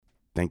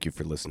Thank you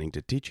for listening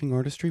to Teaching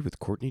Artistry with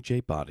Courtney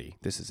J. Body.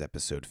 This is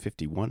episode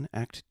 51,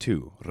 Act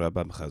 2,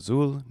 Rabab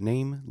Chazul,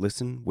 Name,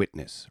 Listen,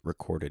 Witness,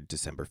 recorded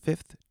December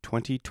 5th,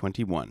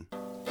 2021.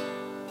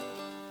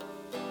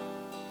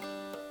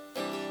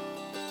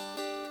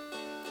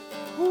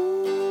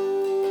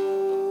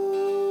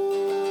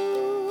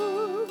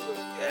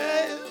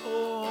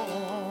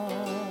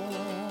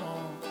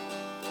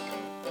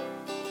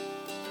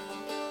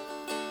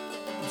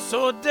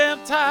 So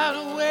damn tired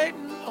of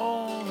waiting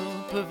on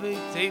a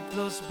perfect A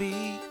plus B.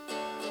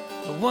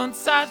 The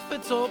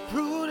one-size-fits-all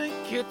prudent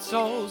kids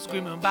all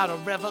screaming about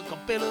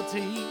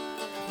irrevocability.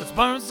 Let's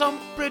burn some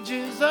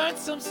bridges, earn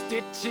some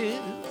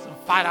stitches, and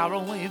fight our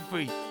own way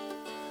free.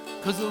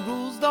 'Cause the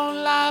rules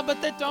don't lie,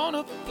 but they don't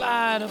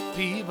apply to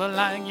people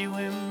like you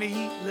and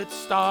me. Let's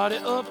start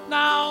it up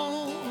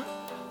now.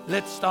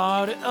 Let's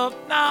start it up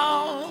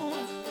now.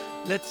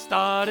 Let's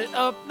start it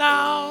up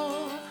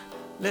now.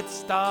 Let's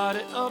start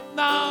it up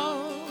now.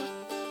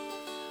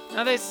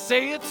 Now they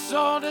say it's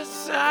all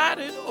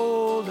decided,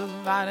 all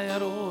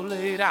divided, all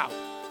laid out.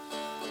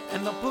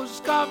 And the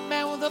pushcart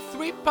man with a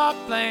three-part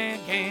plan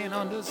can't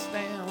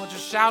understand what you're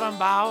shouting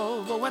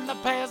about. But when the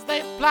paths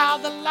they plow,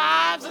 the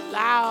lives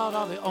allowed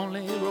are the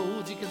only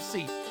roads you can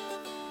see.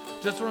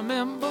 Just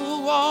remember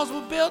walls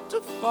were built to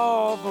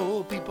fall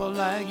for people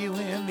like you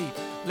and me.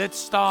 Let's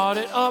start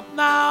it up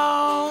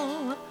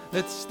now.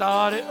 Let's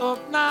start it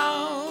up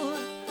now.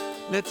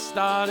 Let's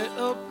start it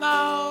up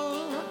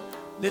now.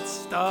 Let's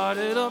start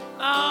it up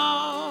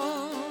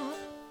now.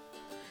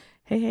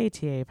 Hey,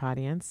 TA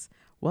audience.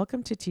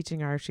 Welcome to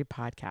Teaching Artistry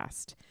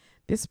Podcast.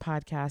 This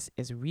podcast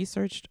is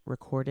researched,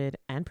 recorded,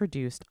 and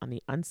produced on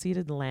the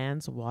unceded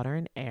lands, water,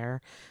 and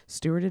air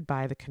stewarded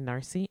by the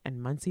Canarsie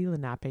and Munsee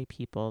Lenape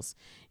peoples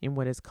in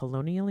what is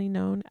colonially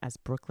known as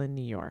Brooklyn,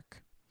 New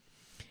York.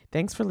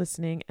 Thanks for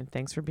listening, and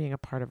thanks for being a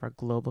part of our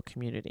global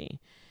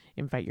community.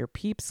 Invite your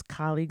peeps,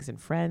 colleagues,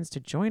 and friends to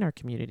join our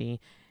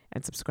community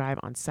and subscribe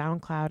on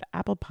SoundCloud,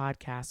 Apple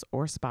Podcasts,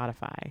 or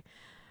Spotify.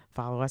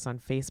 Follow us on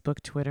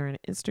Facebook, Twitter, and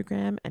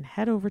Instagram, and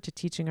head over to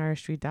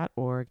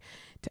teachingartistry.org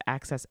to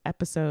access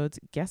episodes,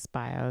 guest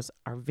bios,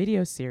 our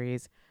video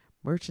series,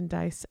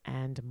 merchandise,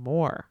 and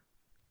more.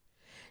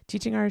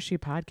 Teaching Artistry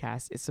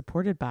Podcast is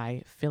supported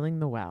by Filling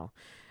the Well,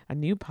 a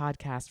new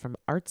podcast from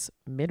Arts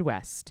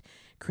Midwest,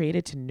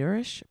 created to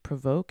nourish,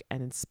 provoke,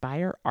 and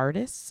inspire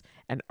artists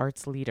and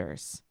arts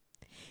leaders.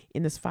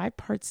 In this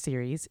 5-part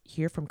series,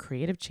 hear from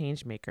creative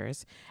change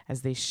makers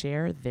as they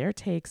share their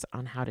takes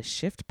on how to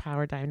shift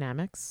power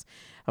dynamics,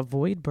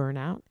 avoid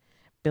burnout,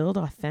 build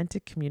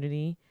authentic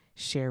community,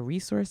 share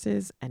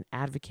resources, and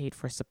advocate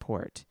for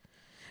support.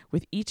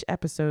 With each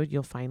episode,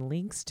 you'll find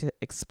links to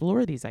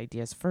explore these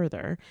ideas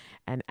further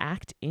and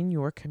act in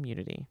your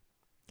community.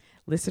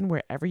 Listen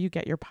wherever you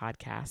get your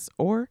podcasts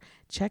or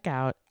check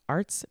out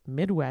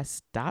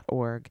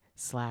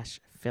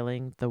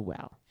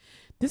artsmidwest.org/fillingthewell.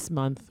 This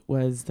month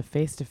was the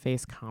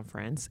face-to-face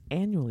conference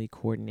annually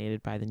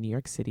coordinated by the New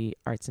York City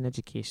Arts and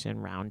Education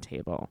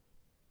Roundtable.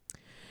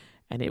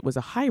 And it was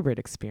a hybrid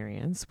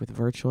experience with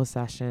virtual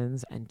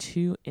sessions and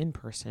 2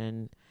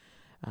 in-person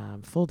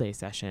full-day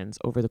sessions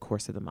over the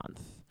course of the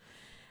month.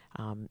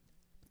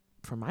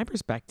 From my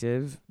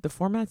perspective, the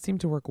format seemed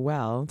to work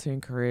well to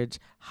encourage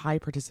high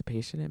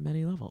participation at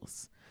many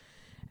levels.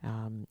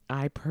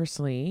 I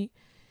personally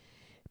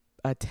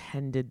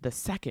attended the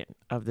second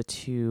of the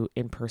 2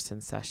 in-person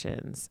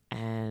sessions,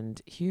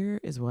 and here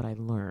is what I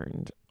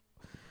learned,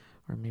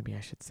 or maybe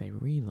I should say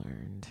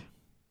relearned.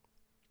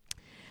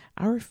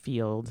 Our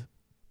field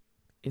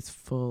is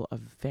full of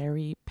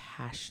very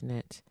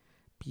passionate,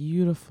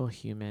 beautiful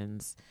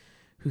humans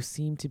who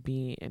seem to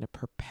be in a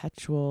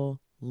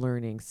perpetual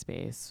learning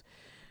space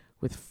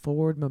with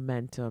forward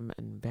momentum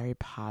and very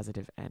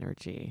positive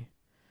energy.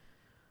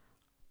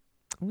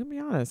 I'm going to be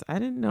honest,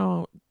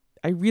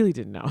 I really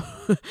didn't know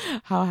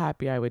how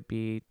happy I would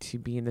be to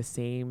be in the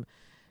same,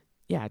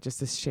 just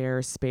to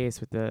share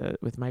space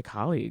with my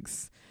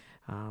colleagues,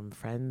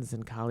 friends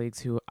and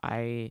colleagues who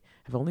I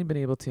have only been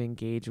able to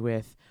engage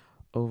with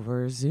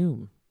over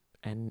Zoom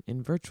and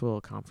in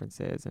virtual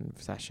conferences and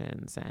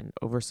sessions and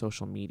over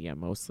social media,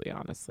 mostly,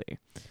 honestly.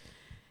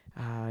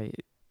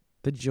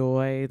 The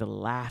joy, the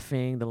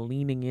laughing, the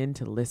leaning in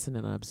to listen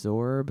and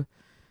absorb,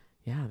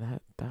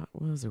 that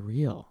was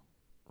real,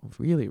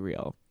 really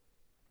real.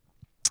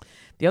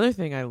 The other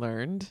thing I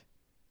learned,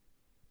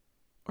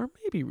 or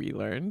maybe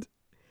relearned,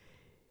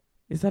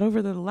 is that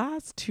over the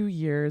last 2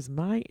 years,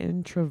 my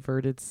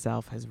introverted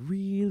self has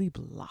really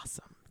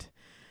blossomed.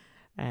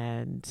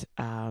 And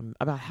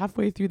about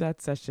halfway through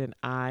that session,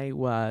 I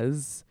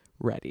was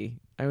ready.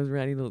 I was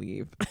ready to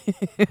leave.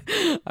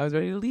 I was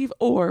ready to leave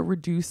or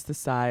reduce the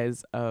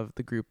size of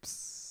the groups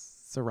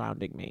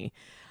surrounding me.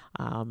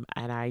 And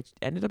I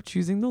ended up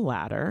choosing the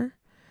latter,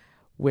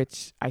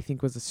 which I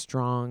think was a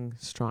strong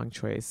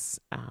choice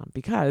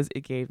because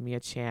it gave me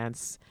a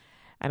chance,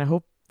 and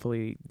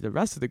hopefully the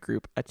rest of the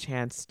group, a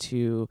chance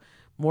to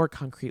more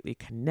concretely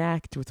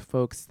connect with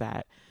folks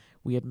that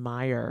we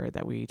admire,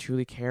 that we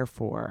truly care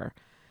for,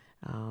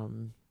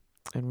 and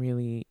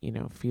really,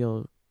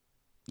 feel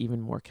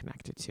even more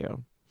connected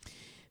to.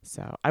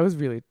 So I was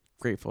really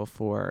grateful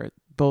for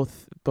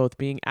both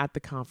being at the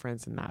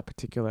conference in that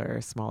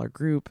particular smaller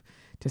group,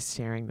 just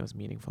sharing those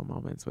meaningful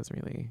moments was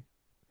really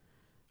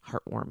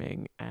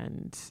heartwarming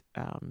and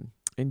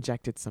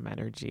injected some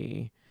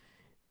energy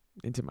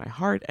into my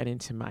heart and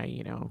into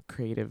my,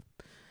 creative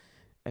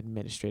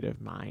administrative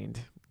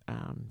mind.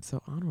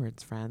 So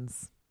onwards,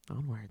 friends,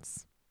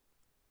 onwards.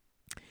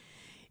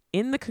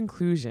 In the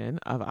conclusion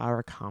of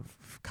our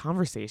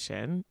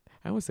conversation,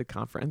 I almost said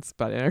conference,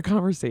 but in our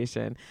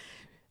conversation,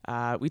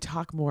 we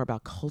talk more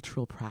about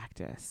cultural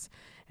practice.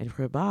 And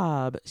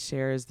Rebab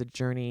shares the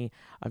journey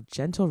of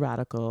Gentle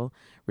Radical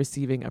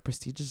receiving a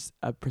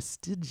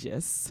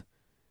prestigious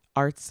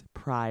Arts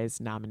Prize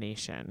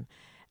nomination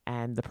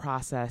and the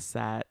process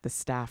that the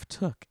staff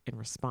took in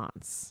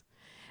response.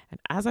 And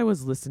as I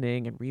was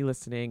listening and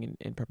re-listening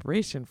in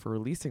preparation for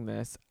releasing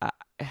this,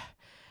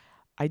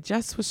 I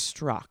just was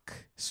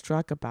struck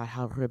about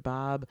how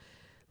Rebab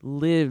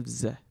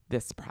lives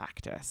this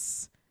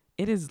practice.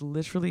 It is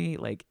literally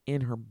like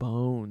in her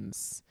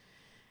bones.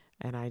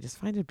 And I just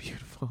find it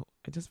beautiful.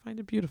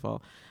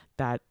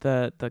 That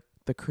the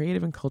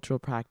creative and cultural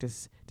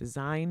practice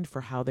designed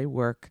for how they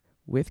work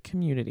with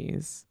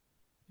communities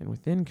and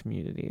within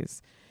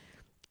communities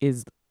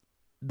is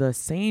the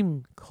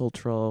same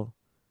cultural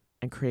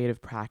and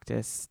creative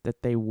practice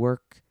that they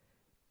work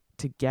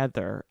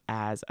together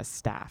as a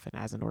staff and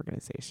as an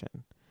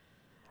organization.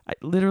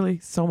 Literally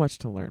so much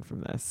to learn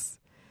from this.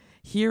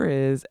 Here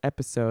is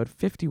episode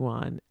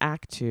 51,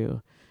 Act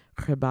 2,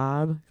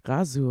 Rebab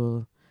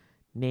Ghazul,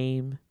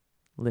 Name,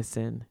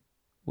 Listen,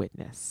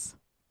 Witness.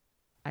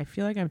 I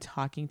feel like I'm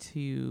talking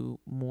to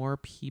more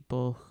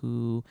people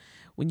who,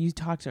 when you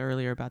talked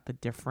earlier about the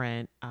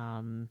different,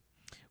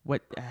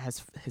 what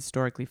has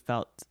historically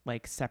felt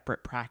like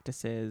separate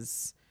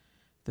practices,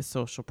 the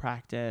social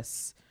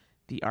practice,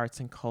 the arts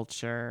and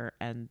culture,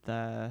 and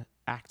the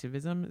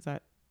activism, is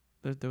that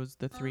those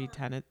the three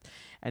tenets,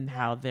 and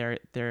how they're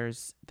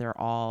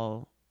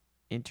all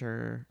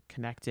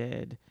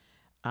interconnected.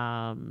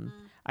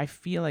 I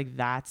feel like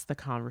that's the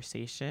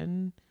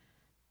conversation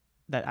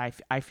that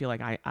I feel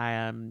like I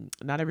am.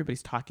 Not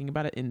everybody's talking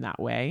about it in that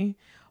way,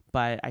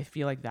 but I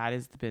feel like that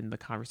has been the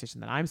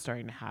conversation that I'm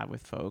starting to have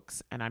with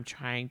folks, and I'm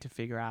trying to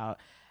figure out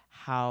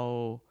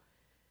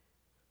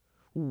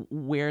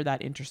where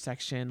that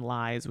intersection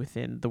lies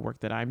within the work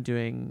that I'm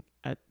doing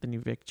at the New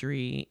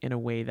Victory in a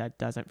way that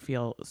doesn't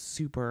feel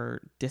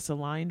super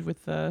disaligned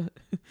with the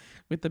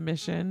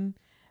mission.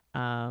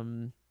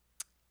 And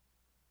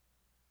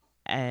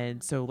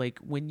so, like,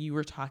 when you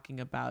were talking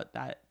about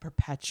that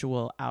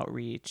perpetual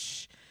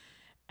outreach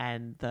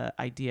and the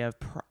idea of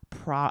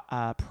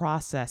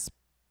process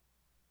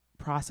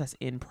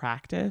in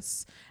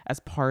practice as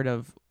part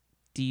of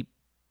deep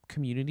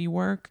community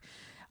work,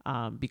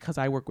 because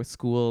I work with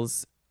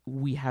schools,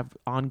 we have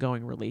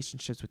ongoing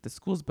relationships with the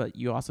schools, but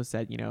you also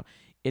said,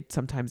 it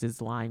sometimes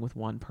is lying with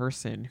one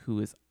person who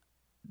is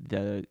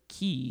the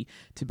key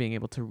to being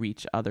able to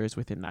reach others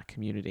within that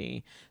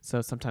community.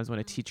 So sometimes when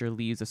a teacher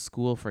leaves a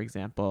school, for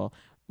example,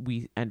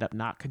 we end up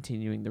not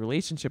continuing the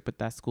relationship with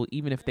that school,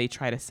 even if they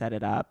try to set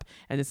it up.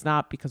 And it's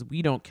not because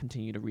we don't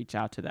continue to reach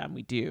out to them.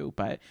 We do,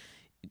 but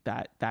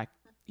that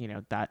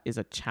is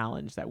a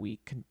challenge that we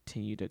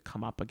continue to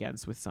come up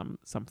against with some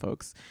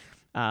folks.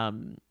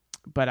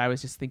 But I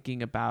was just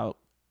thinking about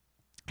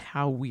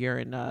how we are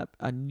in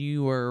a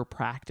newer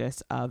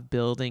practice of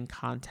building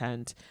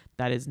content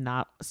that is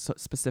not so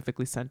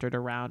specifically centered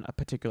around a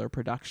particular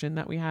production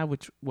that we have,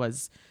 which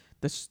was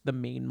the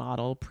main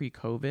model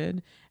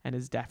pre-COVID, and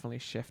has definitely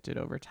shifted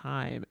over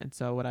time. And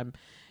so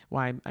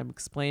why I'm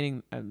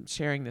explaining,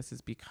 sharing this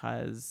is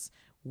because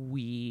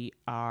we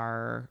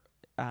are,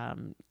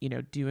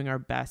 doing our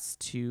best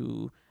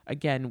to,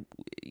 again,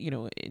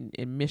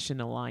 in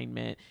mission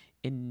alignment,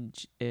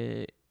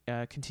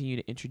 continue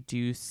to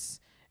introduce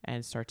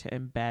and start to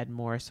embed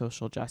more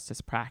social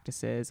justice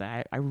practices.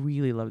 I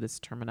really love this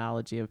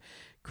terminology of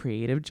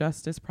creative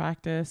justice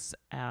practice,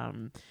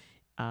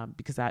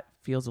 because that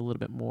feels a little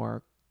bit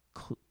more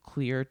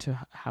clear to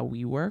how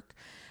we work.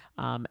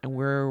 And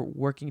we're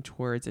working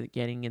towards it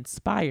getting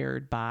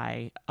inspired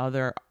by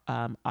other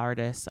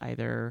artists,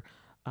 either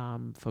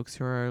folks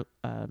who are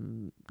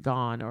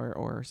gone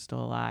or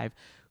still alive,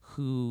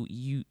 who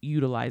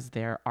utilize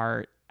their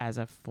art as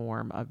a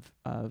form of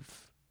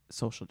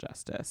social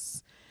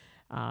justice,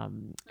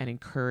 and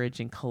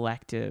encouraging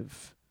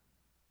collective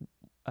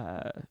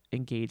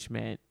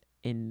engagement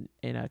in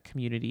a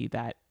community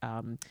that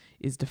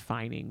is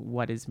defining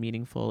what is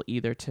meaningful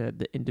either to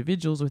the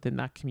individuals within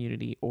that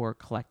community or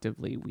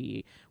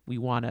collectively. We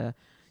want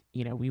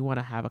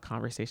to have a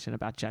conversation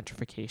about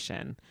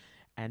gentrification,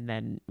 and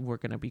then we're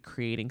going to be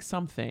creating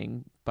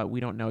something, but we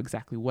don't know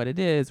exactly what it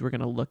is. We're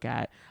going to look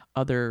at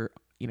other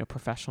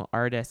professional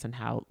artists and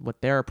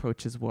what their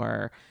approaches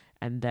were.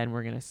 And then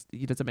we're going to,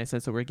 it doesn't make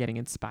sense. So we're getting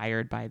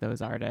inspired by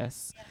those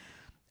artists.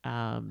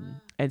 And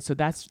so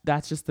that's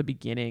just the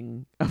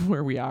beginning of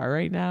where we are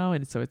right now.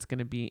 And so it's going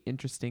to be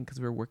interesting because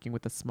we're working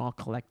with a small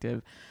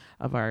collective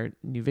of our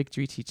New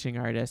Victory teaching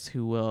artists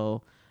who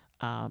will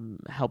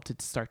help to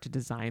start to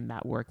design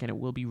that work, and it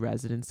will be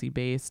residency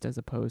based as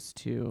opposed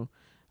to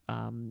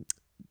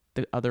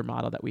the other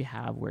model that we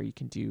have where you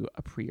can do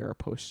a pre or a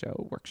post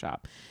show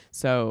workshop.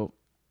 So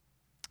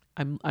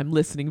I'm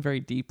listening very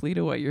deeply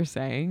to what you're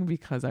saying,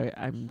 because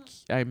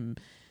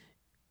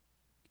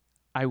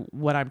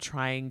what I'm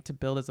trying to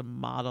build is a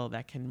model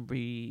that can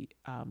be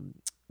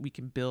we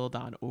can build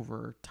on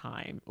over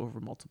time, over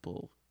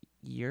multiple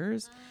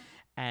years,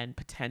 and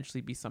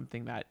potentially be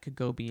something that could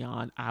go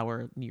beyond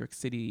our New York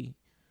City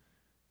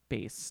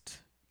based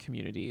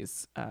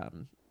communities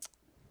and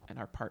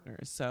our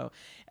partners. So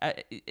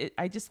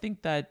I just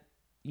think that,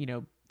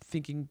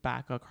 thinking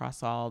back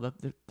across all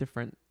the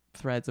different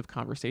threads of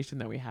conversation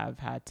that we have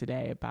had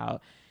today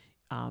about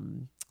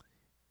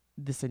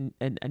this an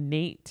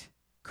innate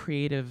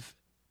creative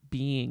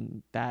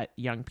being that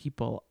young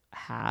people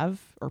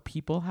have,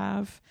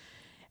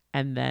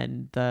 and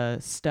then the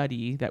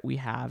study that we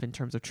have in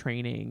terms of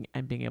training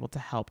and being able to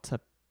help to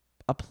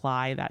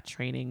apply that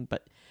training,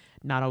 but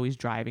not always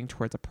driving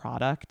towards a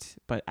product,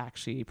 but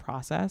actually a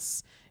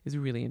process, is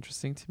really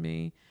interesting to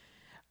me.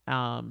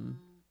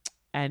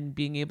 And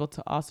being able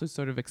to also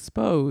sort of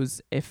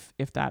expose, if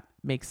that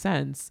makes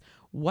sense,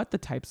 what the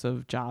types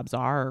of jobs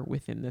are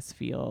within this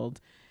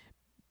field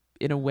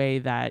in a way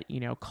that,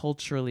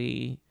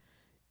 culturally,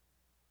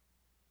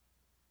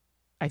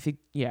 I think,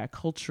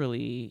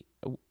 culturally,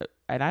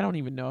 and I don't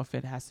even know if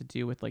it has to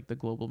do with like the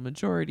global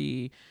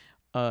majority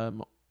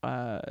or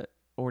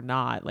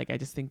not. Like, I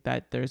just think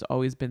that there's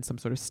always been some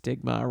sort of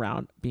stigma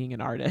around being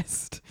an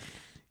artist.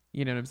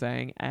 You know what I'm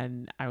saying?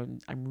 And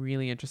I'm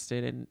really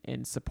interested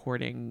in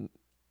supporting,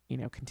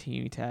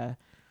 continuing to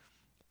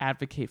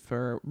advocate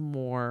for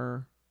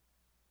more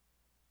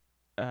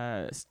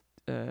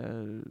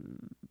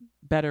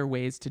better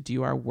ways to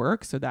do our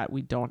work, so that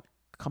we don't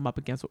come up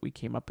against what we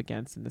came up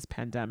against in this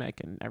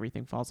pandemic and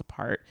everything falls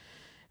apart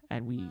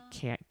and we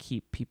can't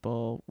keep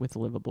people with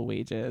livable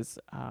wages.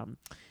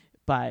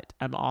 But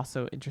I'm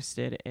also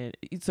interested in,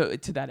 so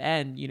to that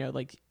end,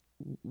 like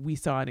we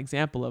saw an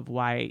example of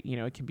why,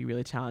 it can be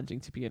really challenging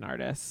to be an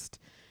artist,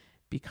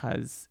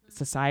 because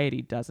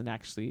society doesn't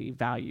actually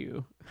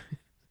value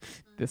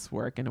this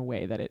work in a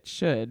way that it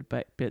should.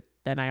 But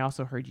then I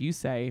also heard you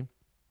say,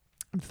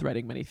 I'm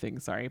threading many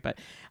things, sorry, but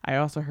I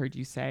also heard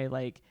you say,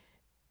 like,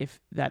 if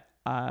that,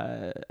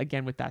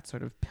 again, with that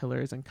sort of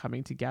pillars and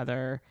coming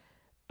together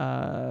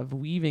of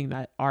weaving,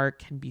 that art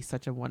can be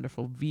such a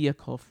wonderful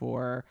vehicle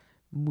for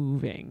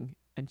moving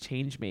and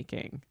change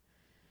making.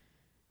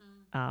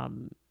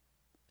 And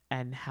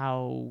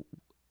how,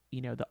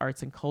 the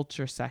arts and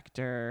culture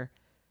sector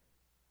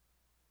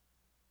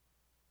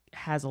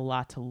has a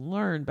lot to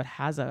learn, but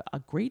has a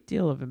great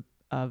deal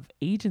of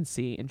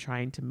agency in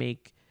trying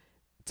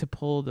to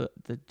pull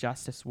the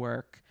justice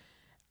work,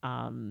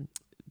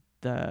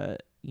 the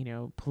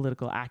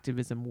political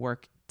activism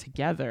work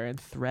together and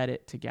thread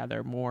it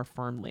together more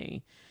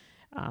firmly.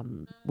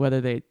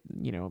 Whether they,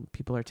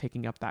 people are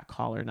taking up that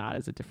call or not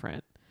is a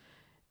different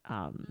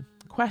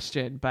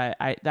question, but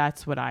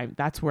that's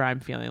where I'm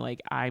feeling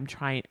like I am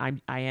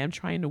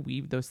trying to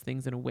weave those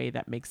things in a way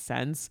that makes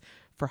sense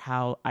for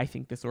how I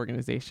think this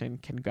organization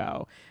can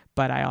go.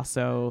 But I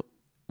also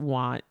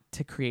want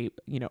to create,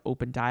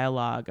 open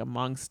dialogue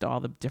amongst all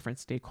the different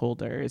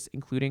stakeholders,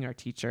 including our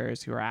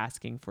teachers who are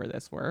asking for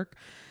this work,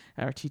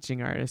 our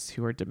teaching artists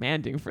who are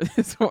demanding for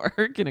this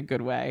work in a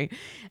good way,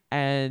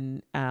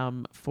 and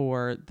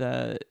for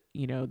the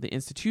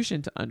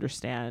institution to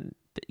understand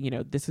that,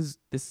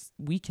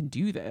 we can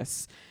do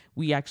this.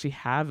 We actually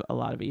have a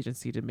lot of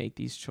agency to make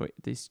these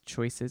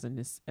choices and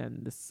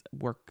this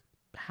work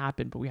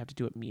happen, but we have to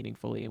do it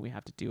meaningfully, and we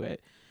have to do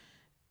it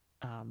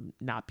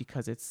not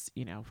because it's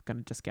going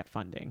to just get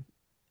funding.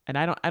 And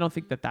I don't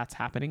think that that's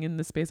happening in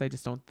this space.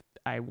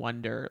 I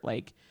wonder,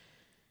 like,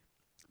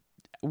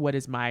 what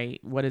is my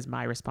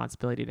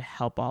responsibility to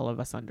help all of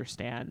us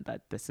understand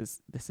that this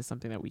is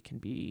something that we can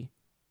be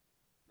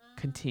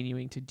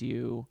continuing to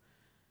do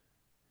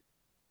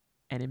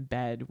and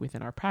embed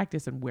within our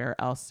practice, and where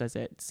else does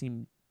it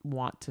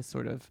want to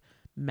sort of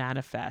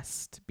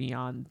manifest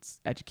beyond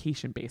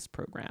education-based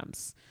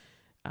programs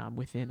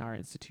within our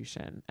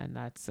institution. And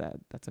that's a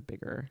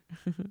bigger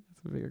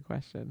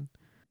question.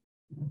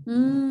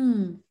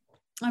 It's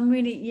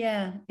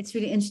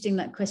really interesting,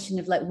 that question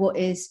of like, what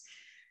is,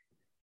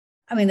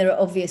 there are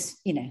obvious,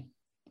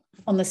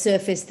 on the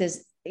surface,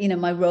 there's,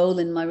 my role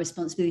and my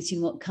responsibility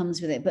and what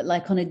comes with it. But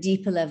like on a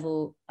deeper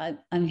level,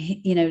 I'm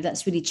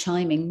that's really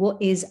chiming.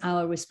 What is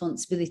our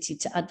responsibility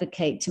to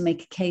advocate, to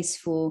make a case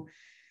for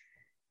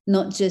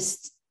not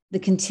just the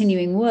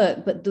continuing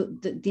work, but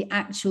the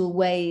actual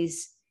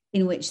ways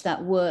in which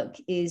that work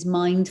is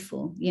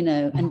mindful,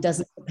 and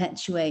doesn't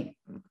perpetuate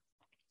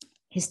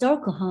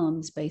historical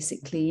harms,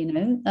 basically,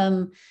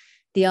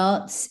 the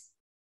arts,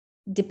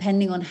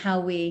 depending on how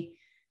we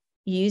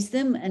use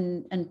them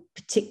and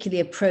particularly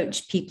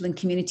approach people and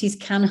communities,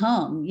 can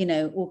harm,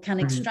 or can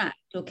extract,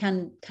 or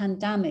can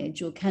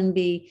damage, or can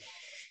be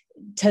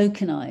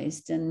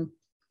tokenized. And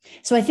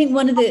so I think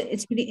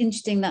it's really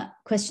interesting, that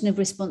question of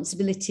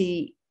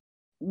responsibility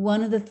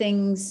one of the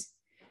things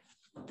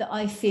that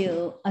I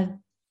feel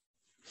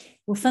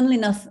well, funnily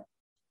enough,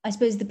 I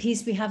suppose the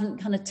piece we haven't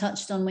kind of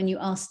touched on when you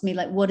asked me,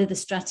 like, what are the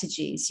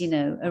strategies, you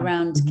know,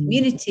 around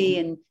community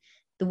and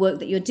the work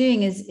that you're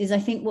doing is I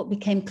think what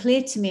became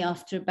clear to me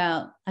after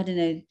about, I don't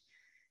know,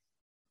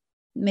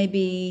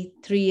 maybe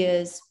 3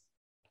 years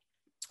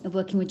of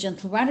working with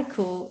Gentle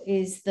Radical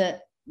is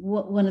that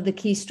one of the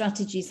key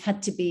strategies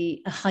had to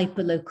be a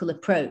hyper-local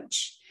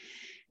approach.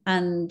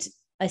 And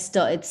I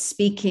started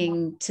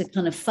speaking to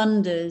kind of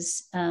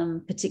funders,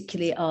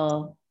 particularly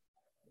our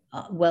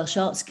Welsh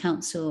Arts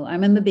Council. I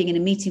remember being in a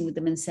meeting with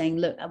them and saying,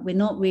 look, we're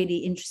not really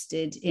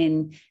interested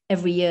in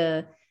every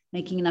year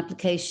making an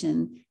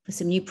application for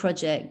some new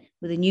project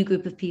with a new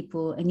group of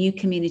people, a new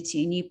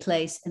community, a new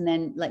place, and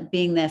then like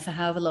being there for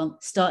however long,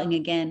 starting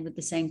again with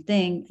the same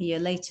thing a year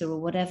later or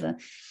whatever.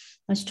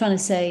 I was trying to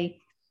say,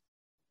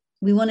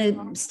 we want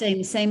to stay in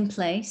the same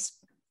place,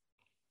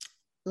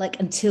 like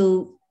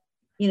until,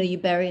 you know, you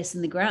bury us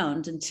in the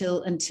ground,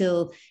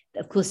 until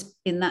of course,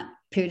 in that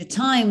period of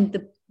time,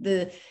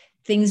 the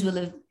things will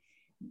have,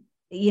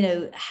 you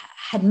know,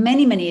 had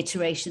many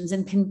iterations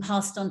and been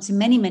passed on to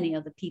many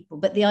other people.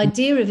 But the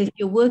idea of, if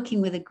you're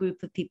working with a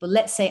group of people,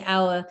 let's say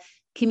our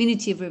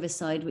community of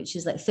Riverside, which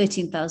is like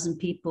 13,000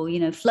 people, you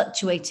know,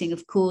 fluctuating,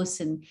 of course,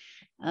 and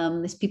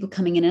there's people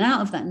coming in and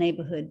out of that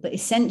neighborhood. But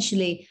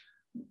essentially,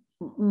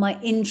 my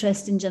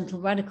interest in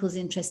Gentle Radical's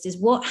interest is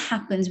what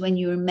happens when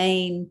you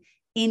remain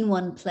in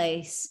one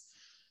place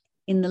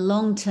in the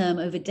long term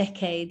over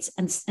decades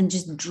and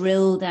just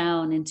drill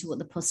down into what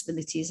the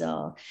possibilities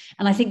are.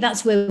 And I think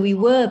that's where we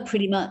were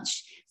pretty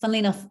much, funnily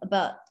enough,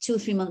 about 2 or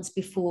 3 months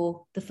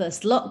before the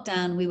first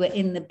lockdown. We were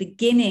in the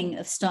beginning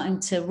of starting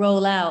to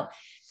roll out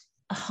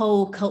a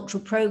whole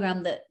cultural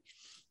program that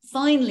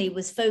finally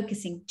was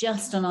focusing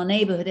just on our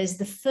neighborhood as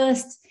the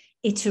first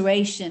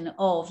iteration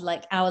of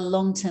like our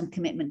long-term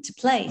commitment to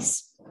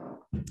place.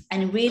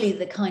 And really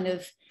the kind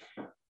of,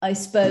 I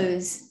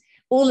suppose,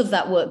 all of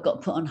that work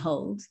got put on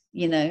hold,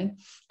 you know,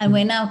 and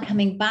we're now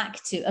coming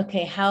back to,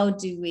 okay, how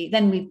do we,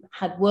 then we've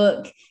had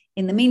work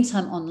in the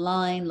meantime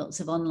online, lots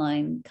of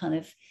online kind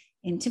of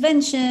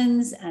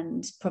interventions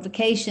and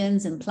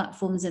provocations and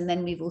platforms. And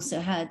then we've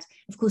also had,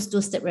 of course,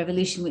 Doorstep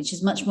Revolution, which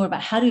is much more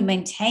about how do we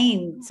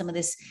maintain some of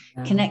this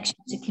connection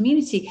to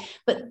community.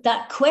 But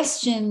that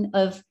question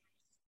of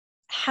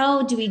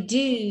how do we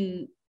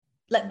do,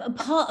 like a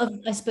part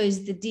of, I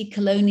suppose, the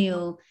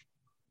decolonial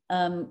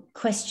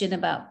question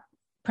about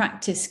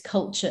practice,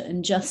 culture,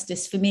 and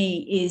justice for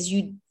me is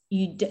you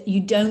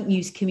don't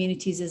use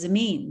communities as a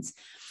means.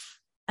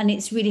 And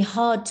it's really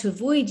hard to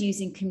avoid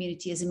using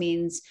community as a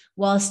means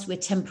whilst we're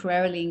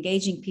temporarily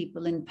engaging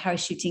people and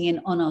parachuting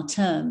in on our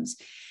terms.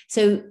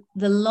 So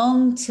the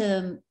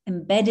long-term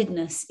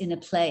embeddedness in a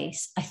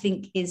place, I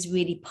think, is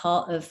really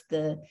part of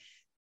the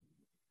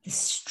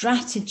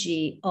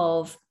strategy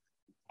of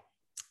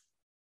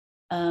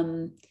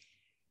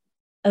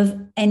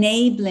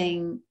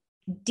enabling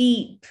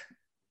deep,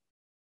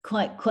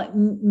 quite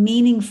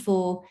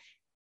meaningful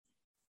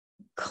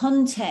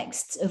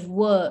contexts of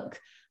work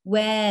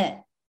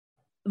where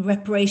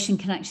reparation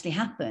can actually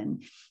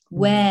happen,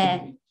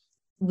 where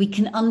we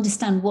can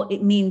understand what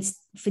it means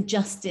for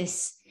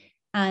justice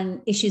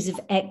and issues of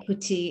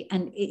equity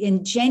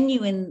and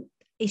genuine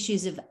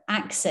issues of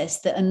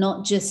access that are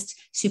not just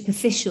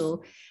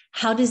superficial.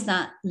 How does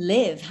that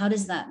live? How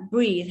does that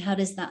breathe? How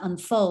does that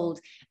unfold?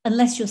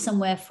 Unless you're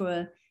somewhere for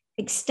an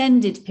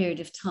extended period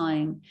of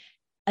time,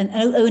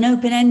 an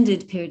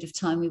open-ended period of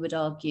time, we would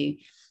argue,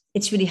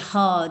 it's really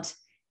hard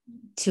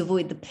to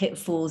avoid the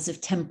pitfalls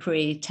of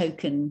temporary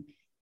token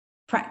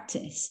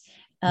practice.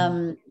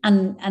 And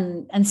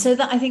so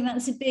that, I think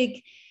that's a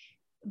big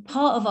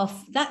part of our,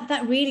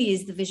 that really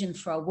is the vision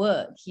for our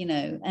work, you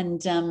know.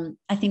 And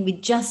I think we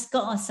just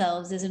got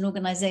ourselves as an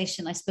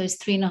organization, I suppose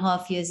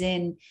 3.5 years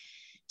in,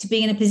 to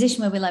being in a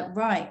position where we're like,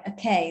 right,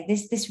 okay,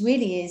 this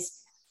really is,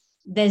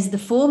 there's the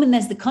form and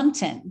there's the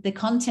content. The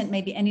content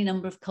may be any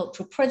number of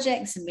cultural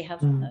projects, and we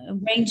have a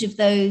range of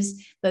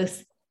those,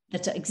 both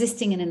that are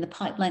existing and in the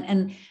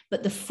pipeline.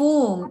 But the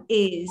form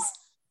is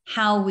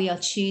how we are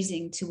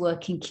choosing to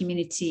work in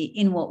community,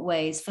 in what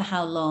ways, for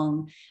how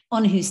long,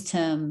 on whose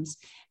terms,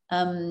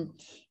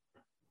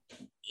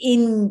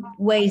 in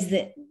ways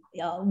that,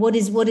 what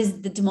is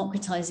the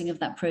democratizing of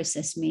that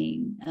process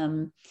mean?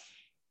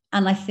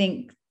 And I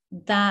think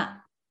that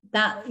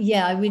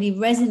I really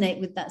resonate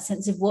with that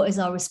sense of what is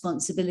our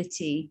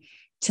responsibility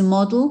to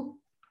model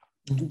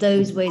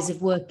those ways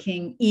of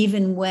working,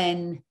 even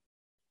when,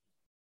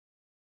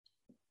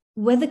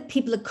 whether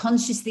people are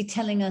consciously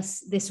telling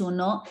us this or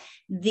not,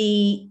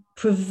 the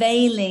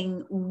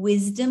prevailing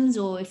wisdoms,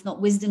 or if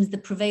not wisdoms, the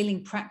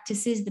prevailing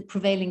practices, the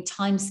prevailing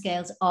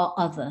timescales are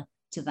other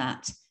to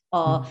that,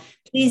 are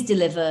please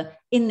deliver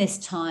in this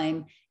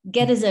time,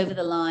 get us over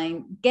the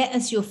line, get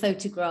us your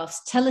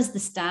photographs, tell us the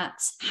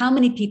stats, how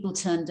many people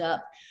turned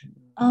up.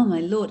 Oh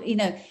my Lord, you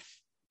know,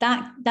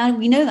 that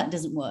we know that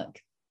doesn't work.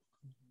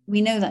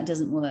 We know that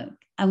doesn't work.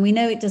 And we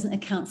know it doesn't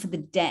account for the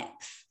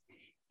depth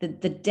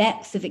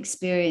of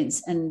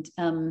experience and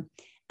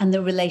and the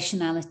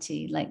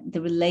relationality, like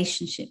the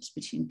relationships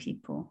between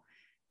people,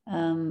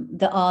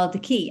 that are the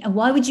key. And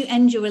why would you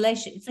end your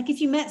relationship? It's like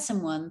if you met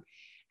someone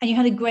and you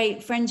had a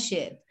great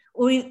friendship,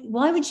 or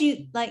why would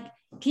you, like,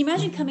 can you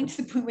imagine coming to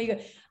the point where you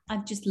go,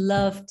 I've just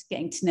loved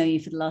getting to know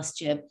you for the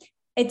last year.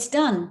 It's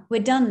done.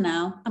 We're done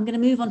now. I'm going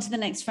to move on to the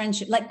next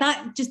friendship. Like,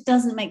 that just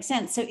doesn't make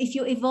sense. So if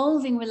you're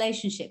evolving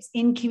relationships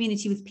in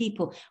community with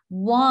people,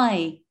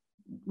 why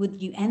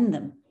would you end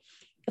them?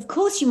 Of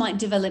course, you might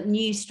develop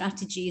new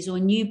strategies or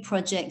new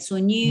projects or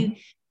new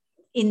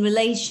in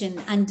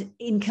relation and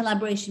in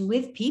collaboration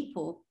with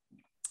people.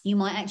 You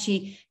might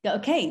actually go,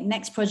 okay,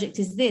 next project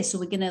is this, or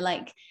we're going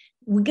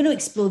to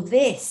explore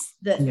this,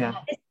 that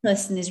this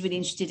person is really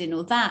interested in,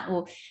 or that,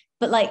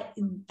 but like,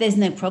 there's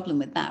no problem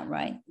with that,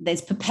 right?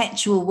 There's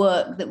perpetual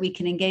work that we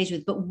can engage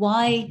with, but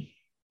why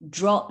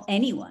drop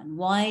anyone?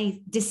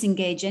 Why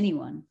disengage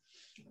anyone?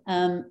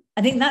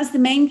 I think that's the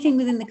main thing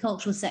within the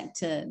cultural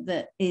sector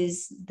that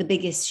is the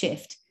biggest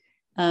shift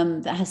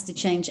that has to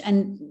change,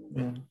 and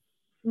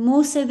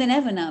more so than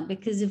ever now,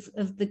 because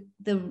of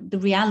the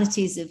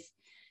realities of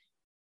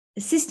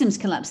systems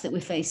collapse that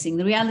we're facing,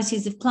 the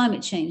realities of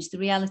climate change, the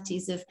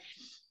realities of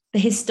the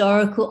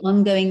historical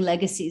ongoing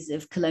legacies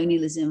of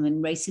colonialism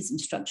and racism,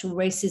 structural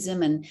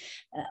racism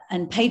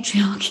and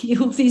patriarchy,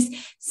 all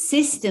these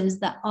systems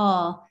that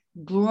are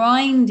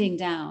grinding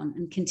down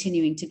and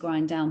continuing to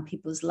grind down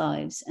people's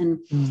lives. And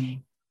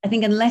I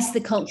think unless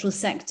the cultural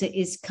sector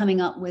is coming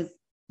up with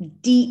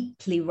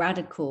deeply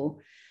radical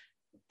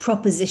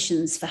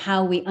propositions for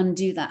how we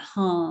undo that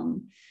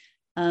harm,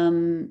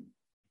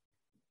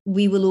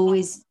 we will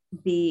always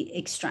be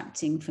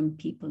extracting from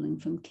people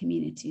and from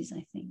communities,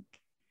 I think.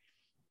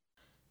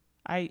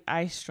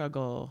 I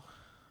struggle,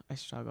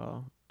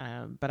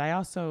 but I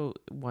also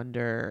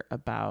wonder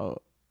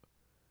about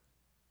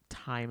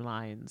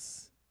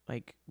timelines.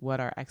 Like, what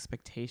are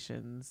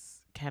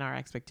expectations? Can our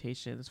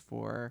expectations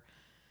for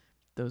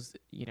those,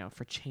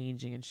 for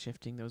changing and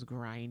shifting those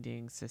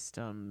grinding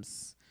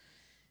systems,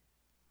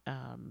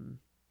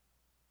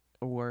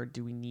 or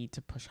do we need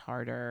to push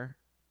harder?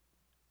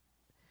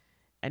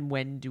 And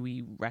when do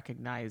we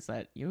recognize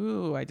that,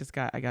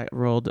 I got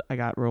rolled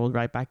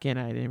right back in.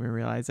 I didn't even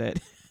realize it.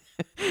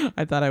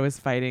 I thought I was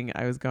fighting.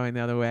 I was going the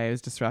other way. I was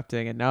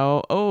disrupting, and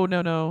no,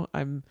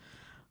 I'm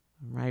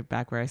right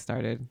back where I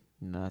started.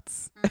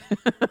 Nuts.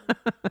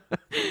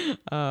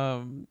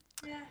 Can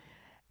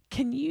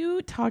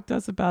you talk to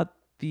us about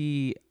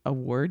the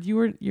award you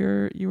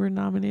were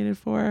nominated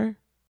for?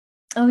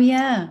 Oh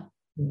yeah.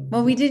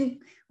 Well, we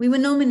were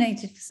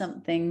nominated for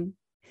something.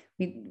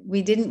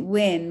 We didn't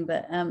win,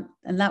 but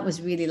and that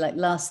was really like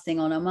last thing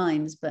on our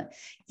minds. But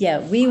yeah,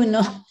 we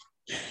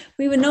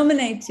were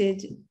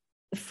nominated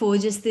for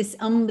just this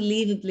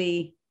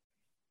unbelievably,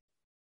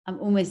 I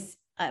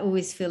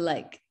always feel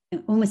like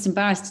I'm almost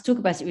embarrassed to talk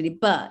about it really,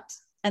 but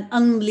an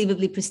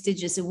unbelievably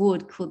prestigious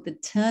award called the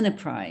Turner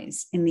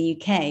Prize in the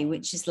UK,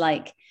 which is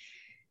like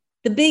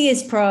the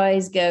biggest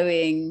prize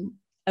going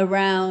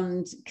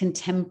around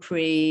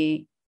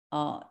contemporary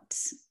art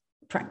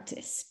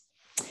practice.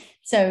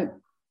 So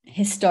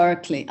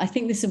historically, I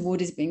think this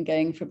award has been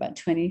going for about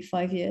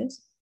 25 years.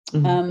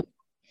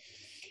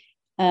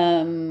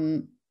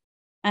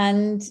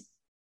 And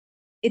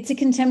it's a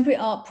contemporary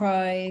art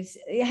prize.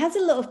 It has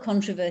a lot of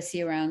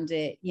controversy around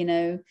it,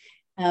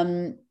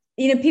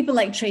 people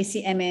like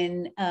Tracey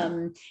Emin,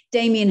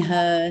 Damien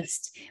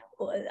Hirst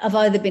have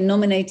either been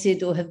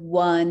nominated or have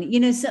won,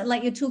 so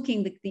like you're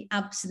talking the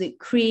absolute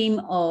cream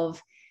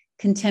of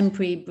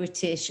contemporary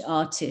British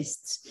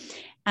artists.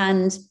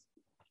 And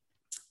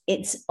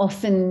it's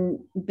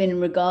often been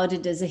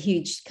regarded as a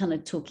huge kind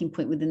of talking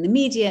point within the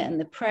media and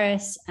the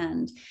press.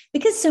 And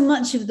because so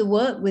much of the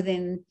work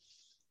within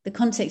the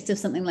context of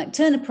something like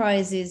Turner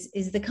Prize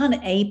is the kind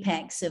of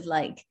apex of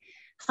like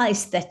high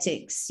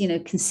aesthetics,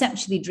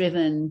 conceptually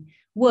driven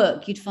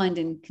work you'd find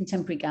in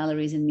contemporary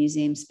galleries and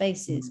museum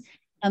spaces.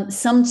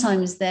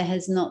 Sometimes there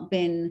has not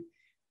been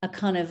a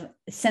kind of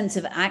sense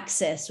of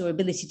access or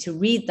ability to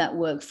read that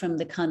work from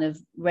the kind of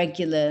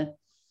regular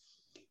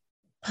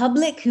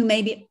public who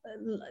may be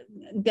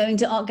going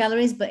to art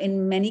galleries, but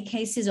in many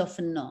cases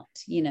often not,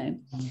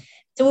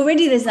 So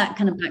already there's that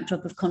kind of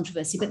backdrop of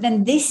controversy. But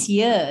then this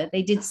year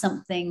they did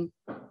something.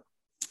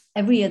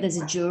 Every year there's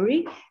a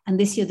jury, and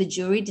this year the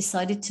jury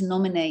decided to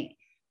nominate.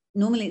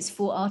 Normally it's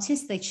 4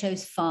 artists, they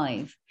chose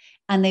 5,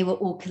 and they were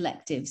all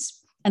collectives.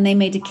 And they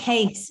made a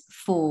case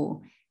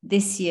for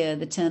this year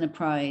the Turner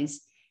Prize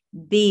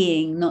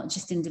being not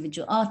just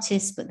individual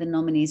artists, but the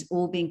nominees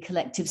all being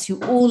collectives who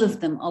all of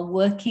them are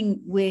working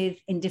with,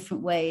 in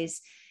different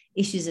ways,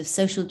 issues of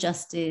social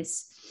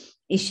justice,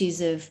 issues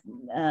of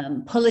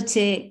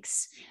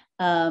politics,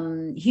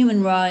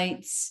 human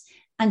rights,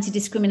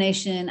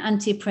 anti-discrimination,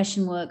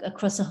 anti-oppression work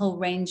across a whole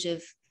range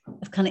of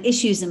kind of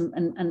issues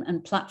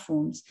and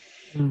platforms.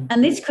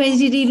 And this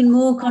created even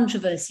more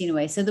controversy in a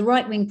way. So the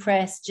right-wing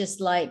press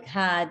just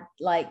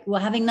we're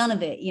having none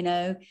of it,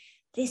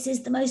 this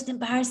is the most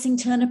embarrassing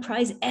Turner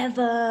Prize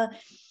ever.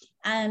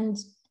 And,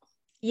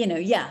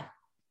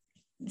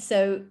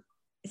 So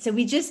so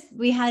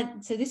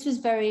this was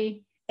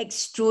very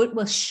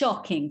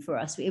shocking for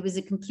us. It was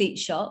a complete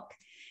shock.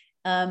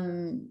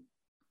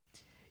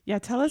 Yeah,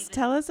 tell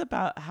us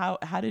about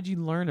how did you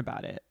learn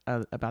about it?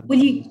 Well,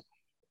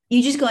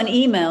 you just got an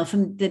email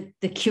from the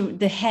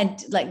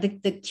head, like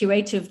the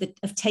curator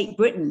of Tate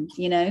Britain,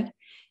 you know.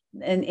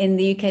 And in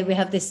the UK, we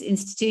have this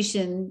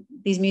institution,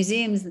 these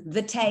museums,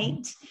 the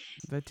Tate.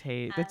 The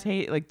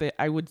Tate, like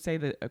I would say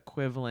the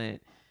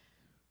equivalent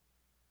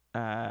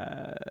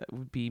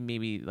would be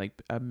maybe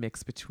like a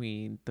mix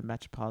between the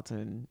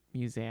Metropolitan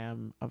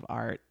Museum of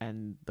Art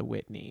and the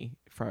Whitney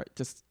for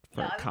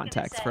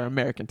context, for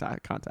American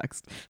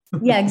context.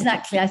 Yeah,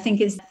 exactly. I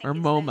think it's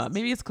MoMA.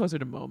 Maybe it's closer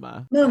to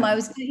MoMA. Maybe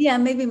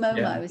MoMA.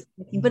 Yeah. I was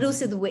thinking, but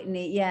also the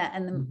Whitney. Yeah,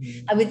 and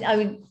I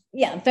would.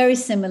 Yeah, very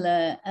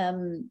similar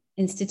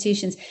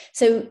institutions.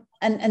 So,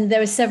 and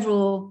there are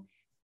several.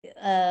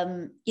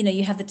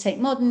 You have the Tate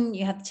Modern,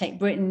 you have the Tate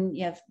Britain,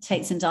 you have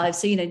Tate St. Ives.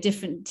 So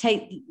different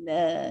Tate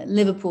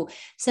Liverpool.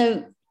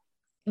 So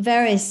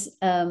various.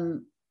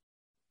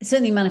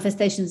 Certainly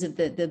manifestations of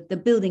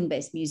the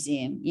building-based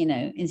museum,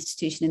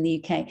 institution in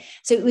the UK.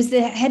 So it was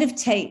the head of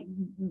Tate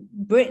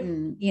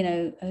Britain,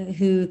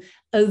 who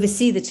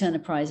oversee the Turner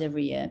Prize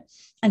every year.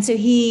 And so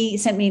he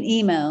sent me an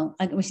email.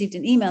 I received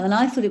an email and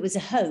I thought it was a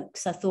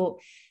hoax. I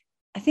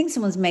think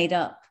someone's made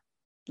up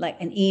like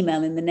an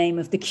email in the name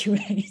of the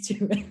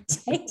curator of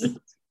Tate.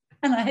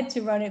 And I had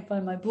to run it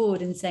by my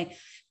board and say,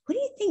 what do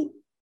you think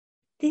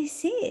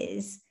this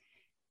is?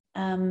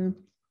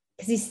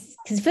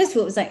 Because first of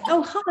all, it was like,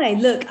 oh, hi,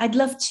 look, I'd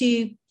love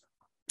to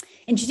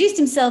introduce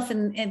himself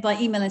and by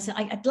email and said,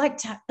 I'd like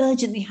to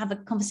urgently have a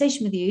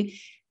conversation with you.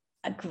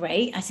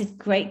 Great. I said,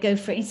 great, go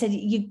for it. He said,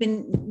 you've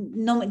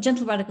been,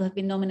 Gentle Radical have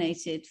been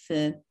nominated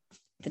for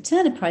the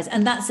Turner Prize.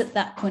 And that's at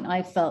that point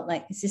I felt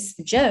like, is this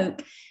a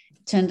joke?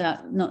 It turned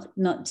out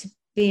not to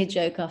be a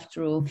joke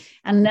after all.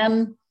 And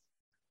and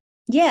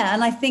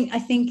I think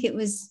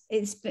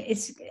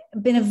it's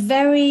been a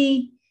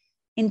very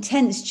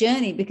intense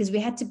journey because we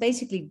had to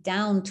basically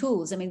down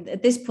tools. I mean,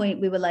 at this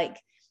point we were like,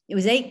 it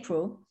was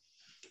April.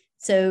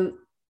 So,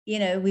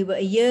 we were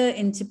a year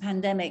into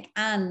pandemic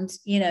and,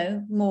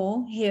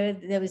 more here.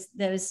 There was,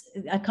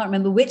 I can't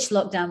remember which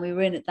lockdown we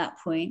were in at that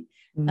point.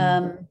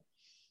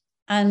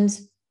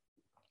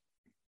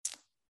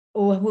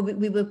 Or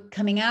we were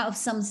coming out of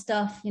some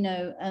stuff,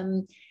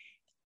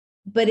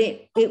 but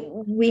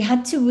we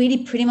had to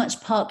really pretty much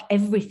park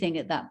everything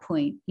at that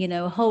point,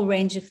 a whole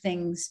range of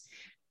things.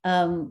 We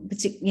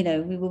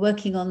were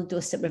working on the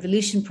Doorstep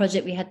Revolution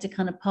project. We had to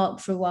kind of park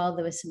for a while.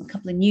 There were a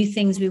couple of new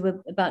things we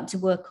were about to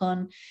work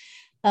on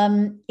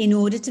in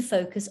order to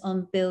focus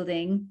on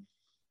building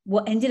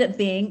what ended up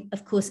being,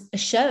 of course, a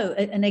show,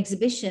 an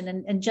exhibition.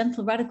 And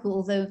Gentle Radical,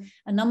 although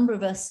a number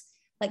of us,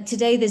 like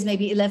today, there's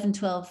maybe 11,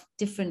 12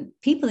 different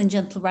people in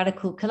Gentle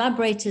Radical,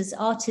 collaborators,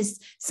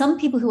 artists, some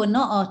people who are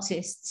not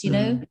artists,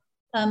 who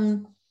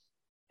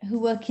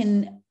work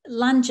in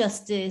land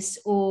justice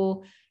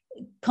or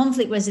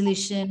conflict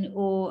resolution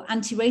or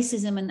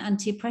anti-racism and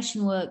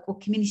anti-oppression work or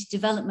community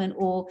development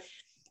or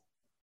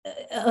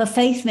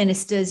faith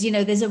ministers.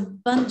 There's a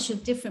bunch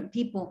of different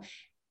people,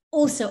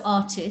 also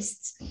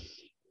artists.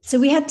 So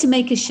we had to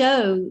make a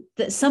show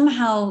that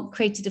somehow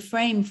created a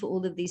frame for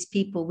all of these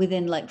people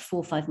within like 4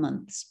 or 5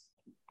 months.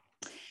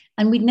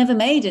 And we'd never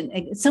made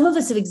it. Some of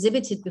us have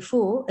exhibited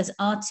before as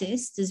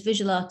artists, as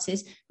visual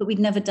artists, but we'd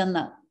never done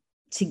that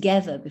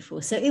together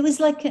before. So it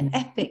was like an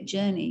epic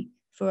journey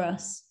for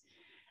us.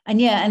 And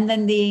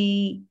then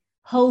the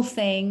whole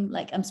thing,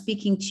 like I'm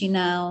speaking to you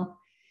now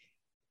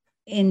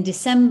in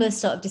December,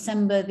 start of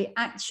December, the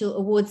actual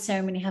awards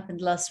ceremony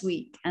happened last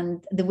week.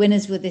 And the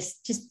winners were this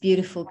just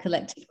beautiful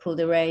collective called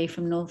Array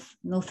from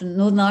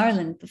Northern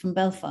Ireland, from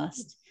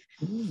Belfast.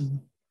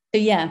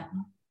 So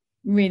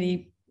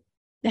really,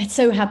 they're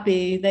so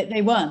happy that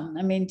they won.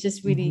 I mean,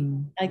 just really,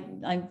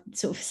 I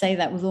sort of say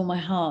that with all my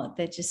heart.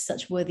 They're just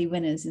such worthy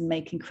winners and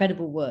make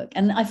incredible work.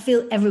 And I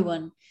feel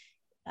everyone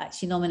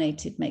actually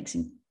nominated makes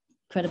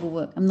incredible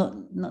work. I'm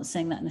not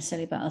saying that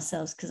necessarily about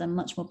ourselves because I'm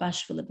much more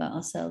bashful about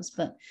ourselves,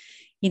 but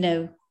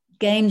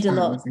gained a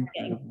lot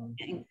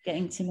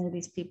getting to know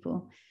these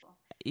people.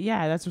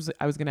 Yeah,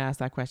 I was going to ask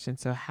that question.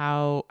 So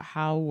how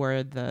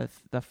were the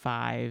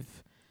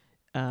 5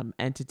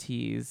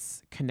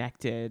 entities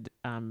connected?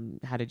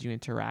 How did you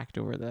interact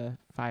over the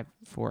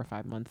 4 or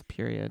 5 month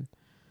period?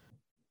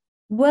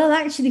 Well,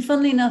 actually,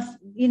 funnily enough,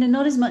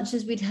 not as much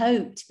as we'd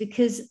hoped,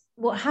 because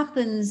what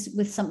happens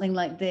with something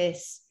like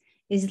this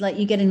is like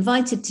you get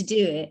invited to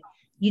do it.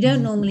 You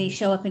don't normally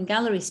show up in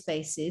gallery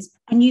spaces,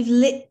 and you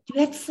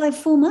had to like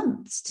 4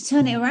 months to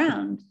turn it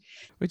around.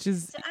 Which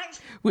is, I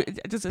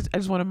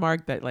just want to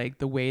mark that like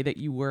the way that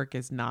you work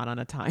is not on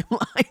a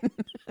timeline.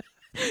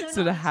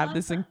 So to have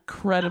this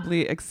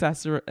incredibly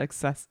accelerated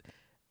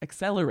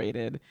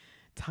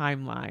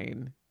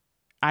timeline.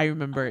 I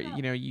remember,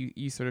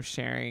 you sort of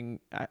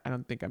sharing, I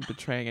don't think I'm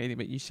betraying anything,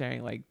 but you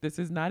sharing like, this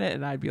is not it.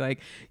 And I'd be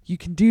like, you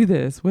can do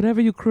this, whatever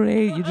you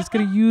create, you're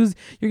going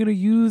to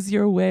use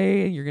your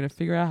way and you're going to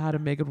figure out how to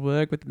make it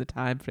work within the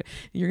time.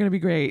 You're going to be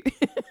great.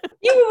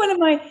 You were one of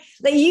my,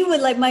 like, you were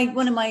like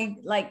one of my,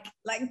 like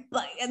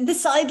the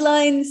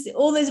sidelines,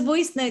 all those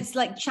voice notes,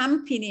 like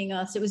championing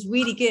us. It was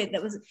really good.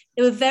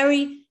 There were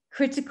very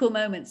critical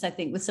moments, I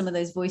think, with some of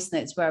those voice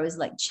notes where I was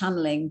like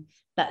channeling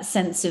that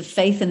sense of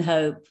faith and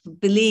hope,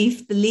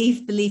 belief,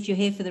 you're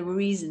here for the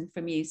reason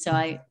from you. So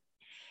I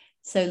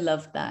so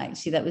loved that,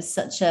 actually. That was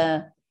such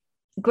a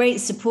great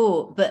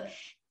support. But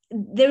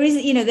there is,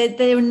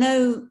 there are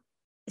no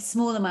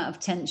small amount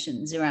of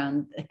tensions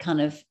around a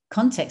kind of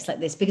context like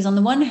this, because on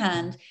the one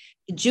hand,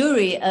 the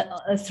jury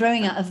are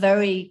throwing out a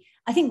very,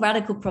 I think,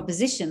 radical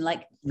proposition,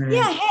 like,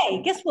 yeah,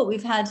 hey, guess what?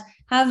 We've had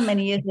how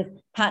many years of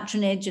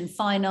patronage and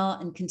fine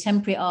art and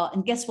contemporary art,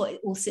 and guess what?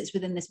 It all sits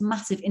within this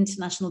massive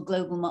international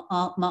global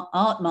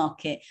art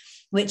market,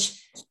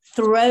 which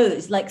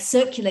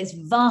circulates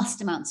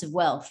vast amounts of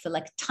wealth for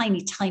like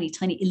tiny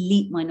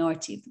elite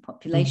minority of the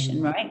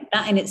population, right?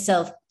 That in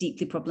itself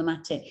deeply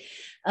problematic.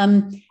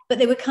 But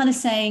they were kind of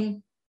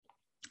saying,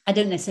 I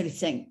don't necessarily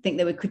think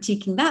they were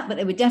critiquing that, but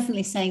they were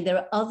definitely saying there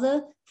are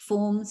other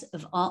forms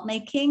of art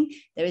making.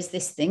 There is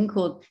this thing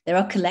called, there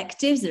are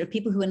collectives, there are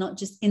people who are not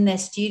just in their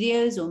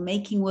studios or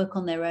making work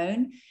on their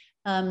own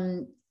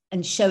and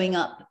showing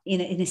up in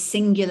a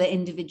singular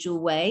individual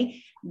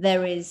way.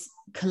 There is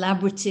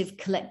collaborative,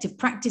 collective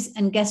practice.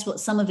 And guess what?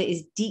 Some of it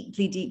is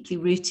deeply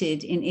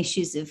rooted in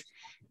issues of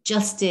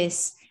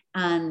justice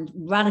and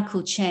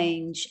radical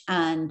change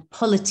and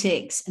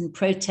politics and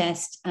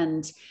protest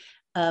and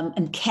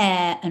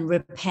care and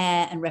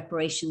repair and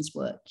reparations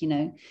work,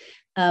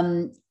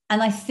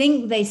 and I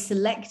think they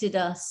selected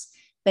us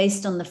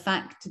based on the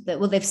fact that,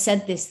 well, they've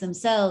said this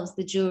themselves,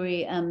 the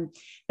jury,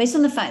 based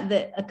on the fact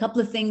that a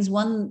couple of things.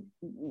 One,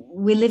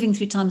 we're living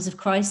through times of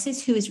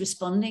crisis. Who is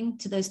responding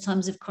to those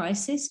times of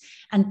crisis?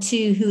 And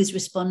two, who has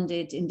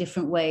responded in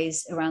different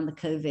ways around the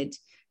COVID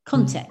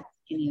context?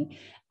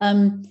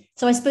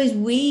 So I suppose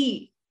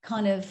we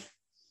kind of,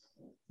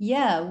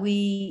 I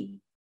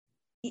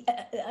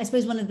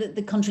suppose one of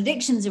the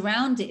contradictions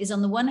around it is,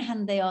 on the one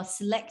hand, they are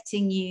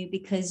selecting you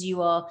because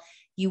you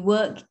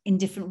work in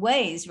different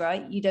ways,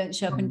 right? You don't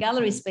show up in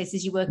gallery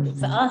spaces. You work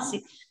for us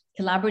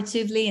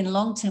collaboratively in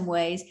long-term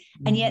ways.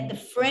 And yet the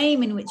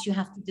frame in which you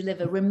have to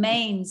deliver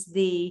remains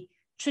the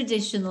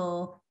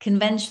traditional,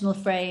 conventional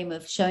frame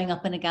of showing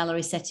up in a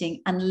gallery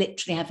setting and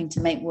literally having to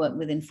make work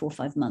within 4 or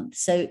 5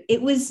 months. So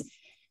it was,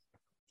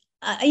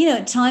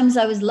 at times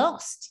I was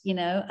lost,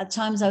 at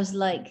times I was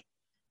like,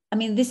 I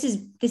mean, this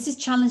is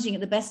challenging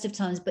at the best of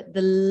times, but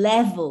the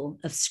level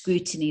of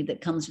scrutiny that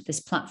comes with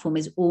this platform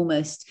is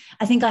almost,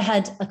 I think I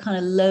had a kind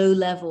of low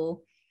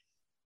level,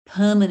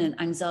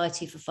 permanent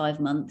anxiety for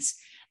 5 months.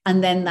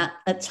 And then that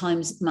at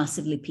times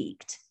massively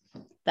peaked.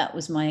 That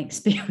was my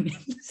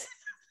experience.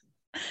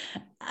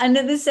 And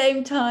at the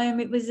same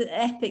time, it was an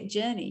epic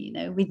journey.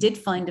 We did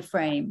find a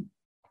frame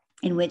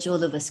in which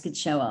all of us could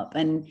show up,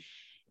 and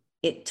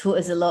it taught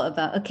us a lot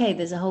about, okay,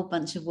 there's a whole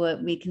bunch of work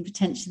we can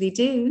potentially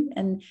do,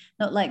 and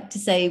not like to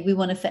say we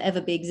want to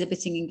forever be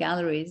exhibiting in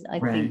galleries. I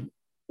think,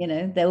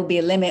 there will be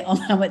a limit on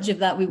how much of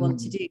that we want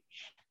to do,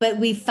 but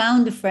we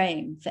found a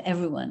frame for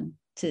everyone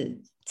to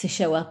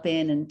show up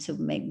in and to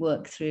make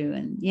work through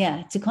and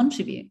to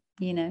contribute,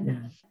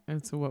 And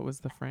so what was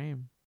the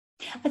frame?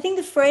 I think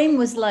the frame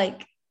was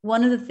like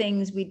one of the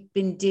things we'd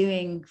been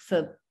doing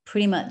for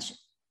pretty much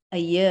a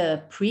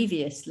year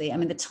previously. I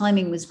mean, the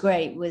timing was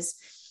great, was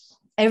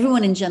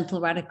everyone in Gentle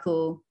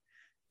Radical,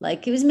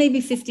 like it was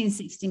maybe 15,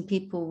 16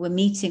 people, were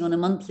meeting on a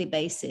monthly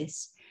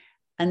basis.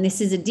 And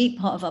this is a deep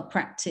part of our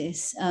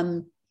practice,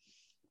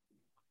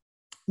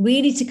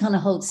 really to kind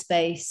of hold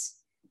space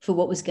for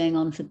what was going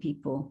on for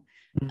people.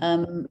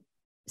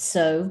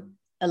 So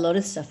a lot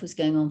of stuff was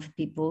going on for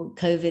people,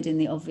 COVID in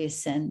the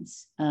obvious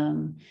sense.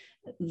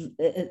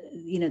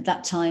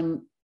 That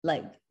time,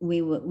 like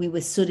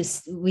we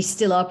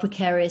still are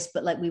precarious,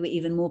 but like we were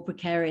even more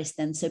precarious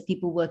then. So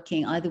people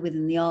working either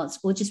within the arts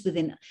or just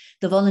within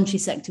the voluntary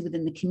sector,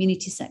 within the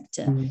community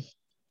sector,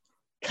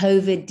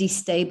 COVID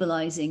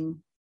destabilizing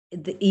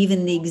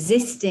even the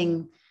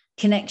existing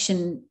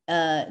connection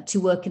to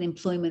work and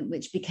employment,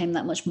 which became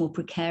that much more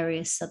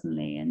precarious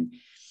suddenly. And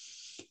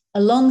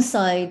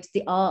alongside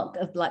the arc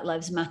of Black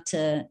Lives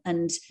Matter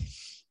and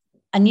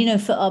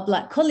for our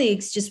Black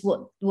colleagues, just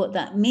what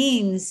that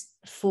means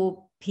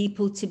for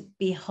people to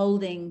be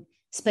holding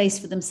space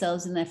for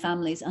themselves and their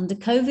families under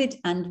COVID,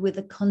 and with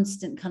a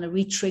constant kind of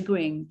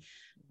retriggering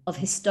of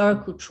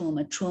historical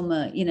trauma,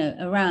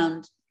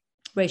 around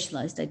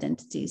racialized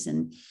identities.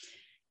 And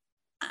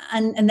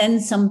then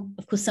some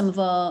of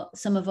our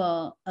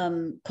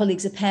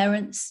colleagues are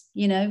parents,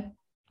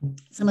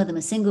 some of them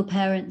are single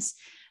parents.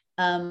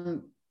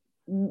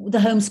 The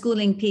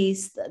homeschooling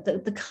piece,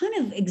 the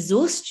kind of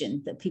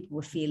exhaustion that people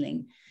were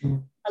feeling,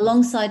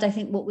 alongside, I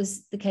think, what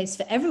was the case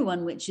for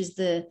everyone, which is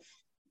the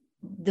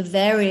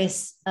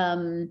various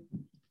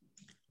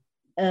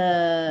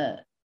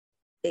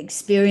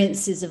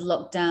experiences of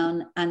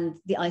lockdown and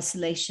the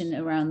isolation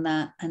around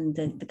that, and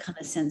the kind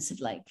of sense of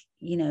like,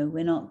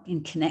 we're not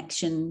in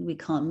connection, we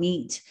can't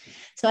meet.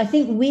 So I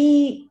think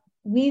we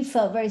we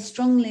felt very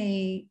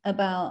strongly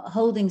about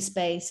holding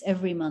space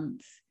every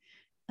month,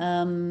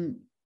 to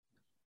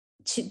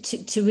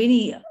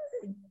really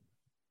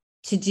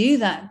to do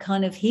that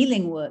kind of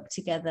healing work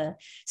together.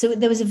 So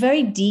there was a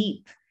very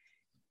deep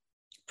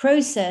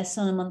process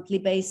on a monthly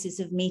basis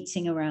of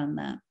meeting around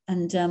that.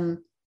 And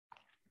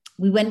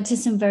we went to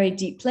some very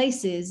deep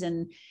places,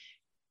 and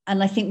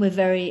I think we're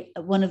very,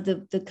 one of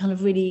the kind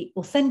of really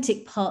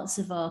authentic parts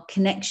of our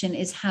connection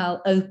is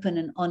how open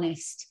and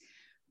honest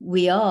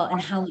we are,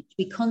 and how much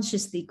we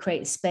consciously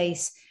create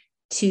space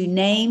to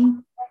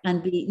name,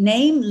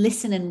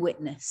 listen and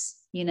witness,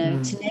 to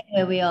name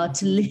where we are,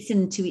 to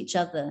listen to each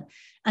other,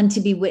 and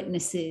to be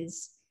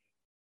witnesses,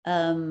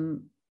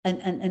 and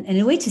in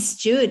a way to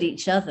steward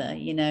each other,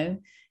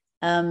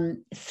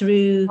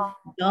 through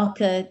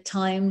darker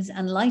times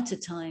and lighter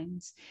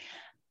times.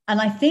 And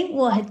I think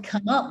what had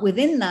come up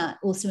within that,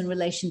 also in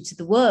relation to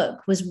the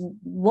work, was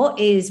what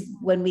is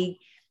when we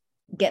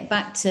get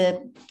back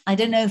to, I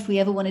don't know if we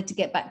ever wanted to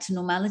get back to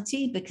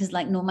normality, because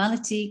like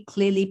normality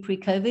clearly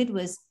pre-COVID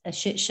was a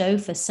shit show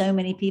for so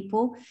many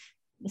people,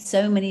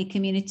 so many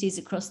communities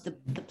across the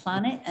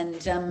planet.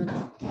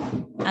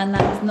 And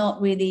that's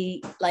not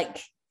really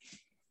like,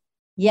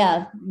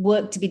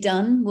 work to be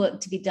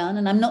done.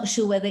 And I'm not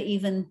sure whether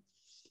even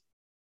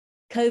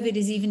COVID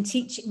is even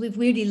teaching. We've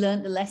really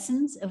learned the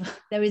lessons of,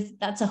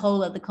 that's a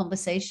whole other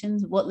conversation.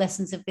 What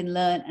lessons have been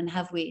learned, and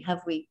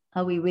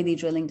are we really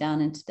drilling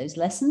down into those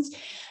lessons?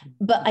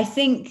 But I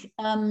think,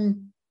 there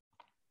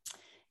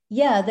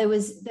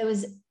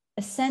was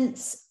a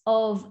sense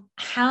of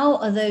how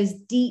are those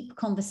deep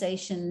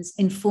conversations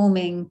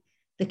informing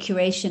the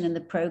curation and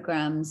the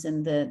programs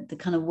and the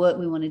kind of work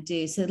we want to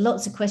do. So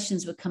lots of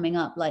questions were coming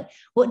up, like,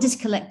 what does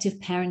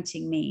collective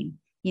parenting mean?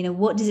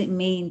 What does it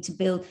mean to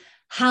build?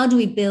 How do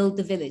we build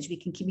the village? We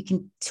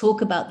can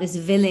talk about this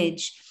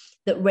village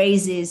that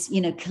raises,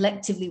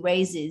 collectively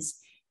raises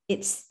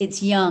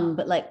its young,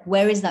 but like,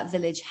 where is that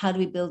village? How do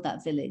we build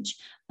that village?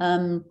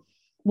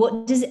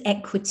 What does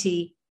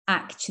equity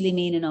actually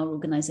mean in our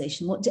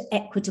organization? What do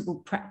equitable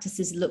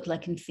practices look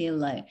like and feel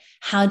like?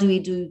 How do we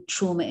do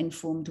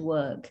trauma-informed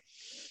work?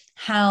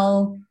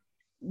 How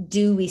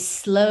do we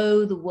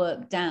slow the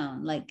work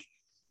down? Like,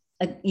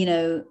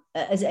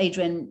 as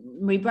Adrienne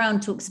Maree Brown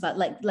talks about,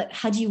 like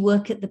how do you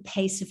work at the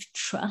pace of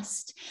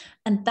trust?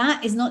 And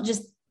that is not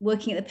just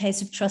working at the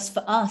pace of trust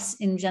for us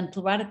in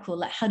Gentle Radical.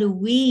 Like, how do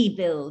we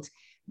build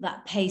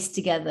that pace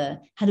together?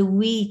 How do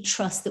we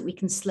trust that we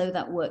can slow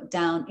that work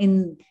down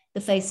in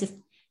the face of,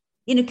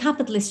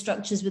 capitalist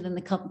structures within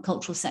the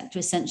cultural sector,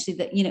 essentially,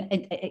 that,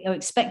 are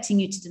expecting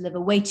you to deliver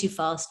way too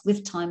fast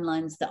with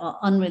timelines that are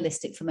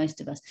unrealistic for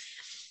most of us?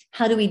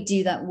 How do we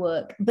do that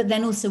work? But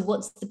then also,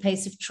 what's the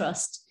pace of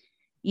trust,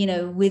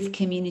 with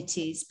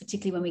communities,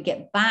 particularly when we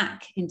get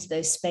back into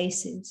those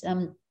spaces?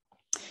 And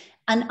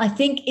I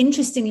think,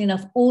 interestingly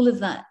enough, all of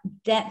that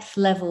depth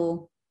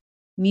level,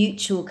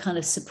 mutual kind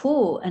of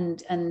support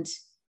and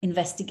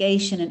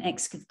investigation and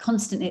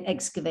constant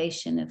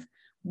excavation of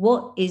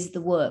what is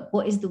the work,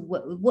 what is the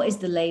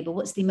labor,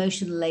 what's the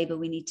emotional labor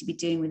we need to be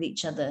doing with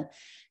each other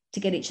to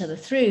get each other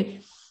through.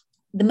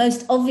 The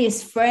most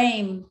obvious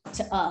frame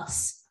to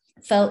us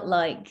felt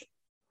like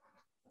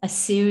a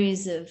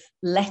series of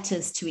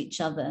letters to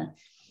each other.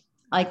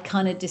 I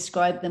kind of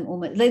describe them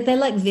almost, they're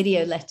like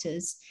video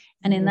letters.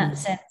 And in that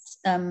sense,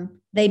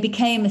 they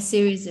became a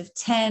series of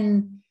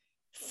 10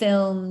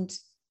 filmed,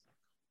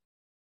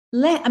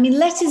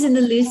 letters in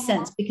the loose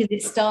sense, because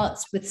it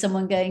starts with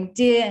someone going,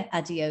 "Dear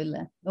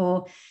Adiola,"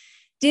 or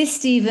 "Dear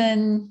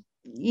Stephen,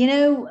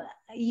 you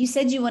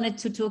said you wanted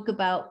to talk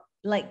about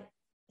like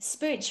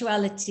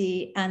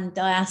spirituality and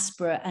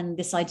diaspora and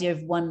this idea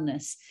of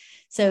oneness.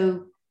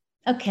 So,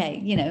 okay,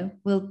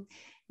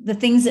 the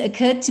things that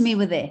occurred to me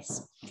were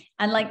this."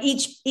 And like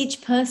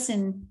each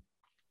person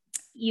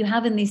you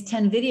have in these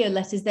 10 video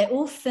letters, they're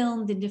all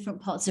filmed in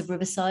different parts of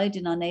Riverside,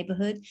 in our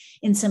neighborhood,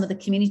 in some of the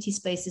community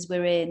spaces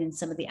we're in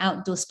some of the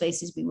outdoor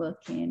spaces we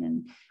work in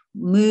and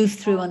move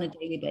through on a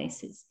daily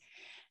basis.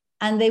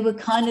 And they were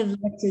kind of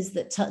letters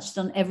that touched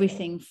on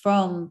everything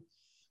from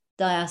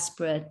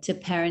diaspora to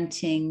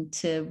parenting,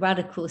 to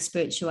radical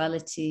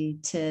spirituality,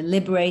 to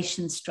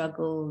liberation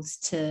struggles,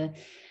 to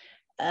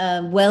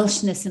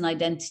Welshness and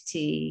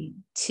identity,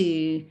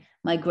 to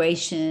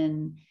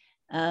migration,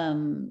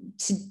 to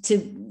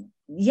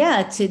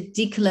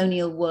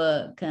decolonial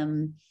work,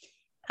 and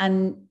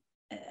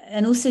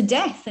also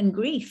death and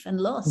grief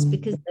and loss,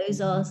 because those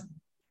are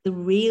the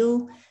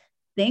real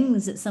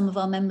things that some of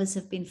our members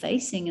have been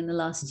facing in the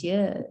last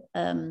year,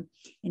 in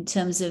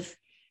terms of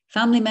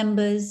family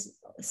members,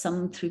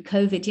 some through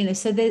COVID,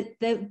 so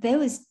there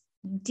was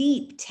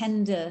deep,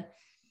 tender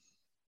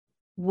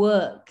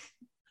work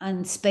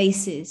and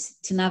spaces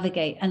to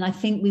navigate. And I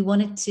think we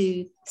wanted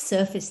to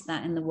surface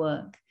that in the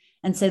work.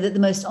 And so that the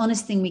most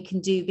honest thing we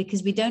can do,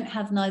 because we don't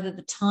have neither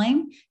the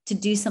time to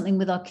do something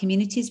with our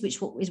communities,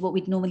 which is what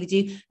we'd normally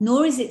do,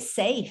 nor is it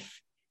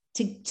safe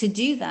to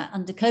do that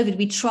under COVID.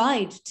 We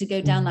tried to go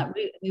down that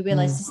route. We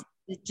realized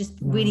this just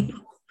really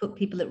put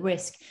people at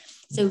risk.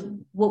 So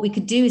what we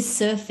could do is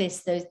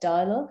surface those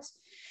dialogues.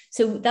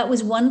 So that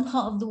was one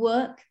part of the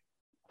work.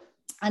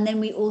 And then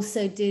we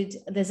also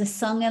there's a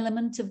sung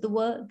element of the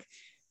work,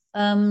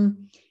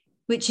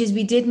 which is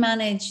we did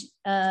manage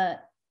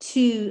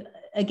to,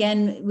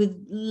 again,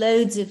 with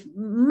loads of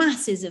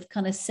masses of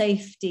kind of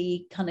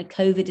safety, kind of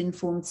COVID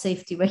informed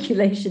safety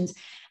regulations.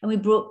 And we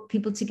brought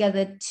people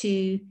together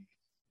to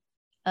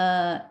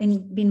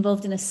be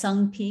involved in a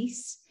sung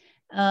piece,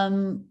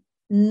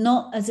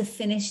 not as a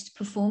finished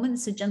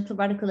performance. So Gentle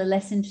Radical are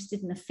less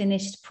interested in a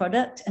finished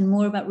product and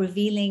more about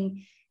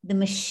revealing the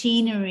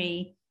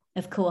machinery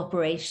of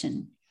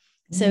cooperation.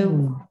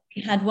 So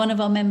we had one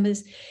of our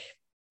members,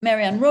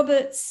 Marianne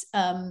Roberts,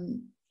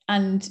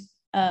 and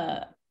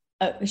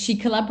she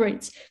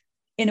collaborates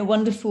in a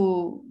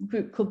wonderful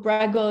group called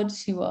Bragod,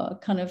 who are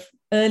kind of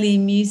early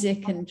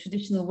music and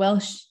traditional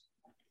Welsh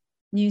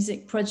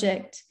music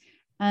project.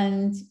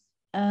 And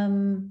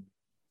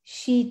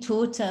she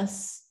taught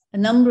us, a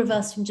number of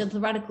us from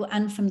Gentle Radical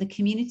and from the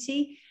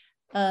community,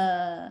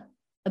 a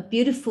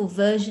beautiful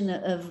version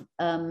of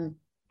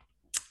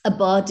a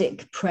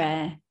bardic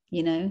prayer,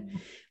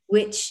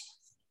 which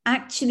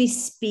actually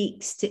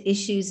speaks to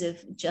issues of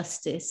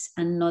justice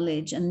and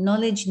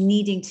knowledge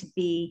needing to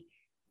be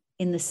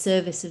in the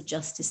service of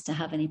justice to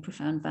have any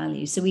profound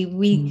value. So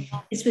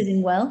this was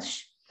in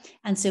Welsh.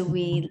 And so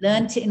we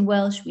learned it in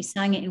Welsh, we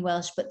sang it in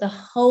Welsh, but the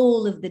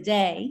whole of the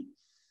day,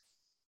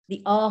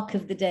 the arc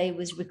of the day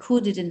was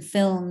recorded and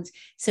filmed.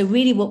 So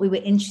really what we were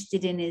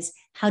interested in is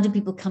how do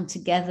people come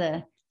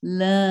together,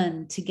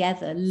 learn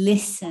together,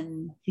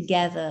 listen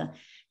together,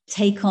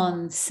 take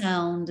on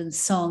sound and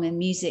song and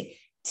music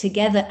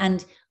together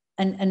and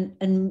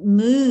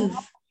move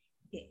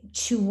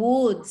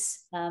towards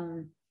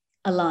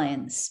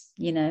alliance,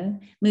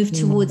 move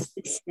towards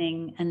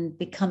listening and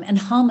become and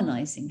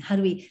harmonizing. How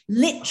do we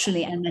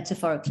literally and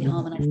metaphorically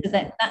harmonize? So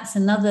that's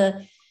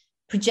another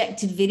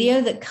projected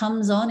video that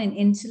comes on in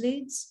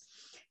interludes.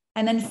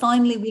 And then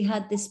finally we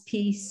had this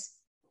piece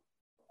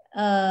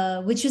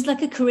which was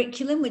like a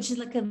curriculum, which is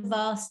like a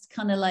vast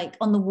kind of like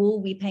on the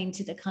wall, we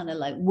painted a kind of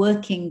like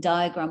working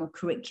diagram or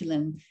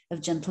curriculum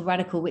of Gentle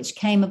Radical, which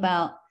came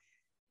about,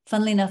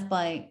 funnily enough,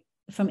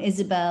 from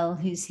Isabel,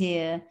 who's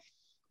here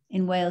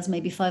in Wales,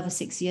 maybe 5 or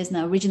 6 years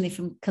now, originally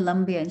from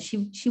Colombia. And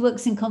she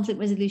works in conflict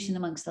resolution,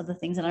 amongst other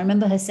things. And I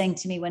remember her saying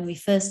to me when we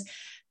first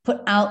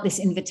put out this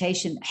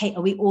invitation, hey,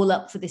 are we all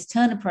up for this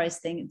Turner Prize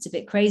thing? It's a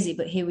bit crazy,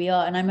 but here we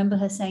are. And I remember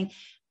her saying,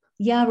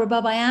 yeah,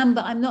 Rabab, I am,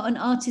 but I'm not an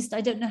artist.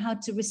 I don't know how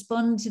to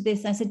respond to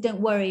this. I said, don't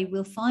worry,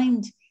 we're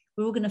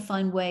all going to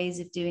find ways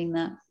of doing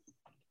that.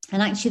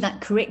 And actually that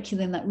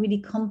curriculum, that really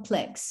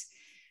complex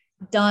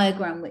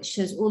diagram, which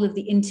shows all of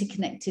the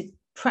interconnected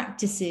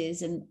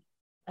practices and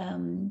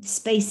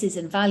spaces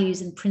and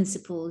values and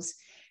principles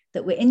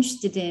that we're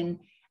interested in,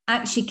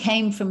 actually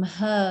came from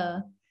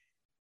her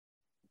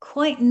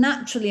quite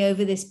naturally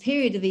over this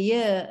period of a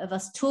year of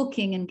us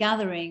talking and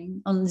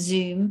gathering on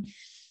Zoom.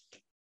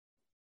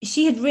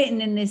 She had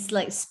written in this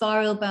like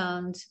spiral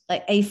bound,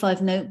 like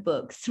A5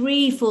 notebook,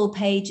 3 full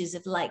pages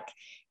of like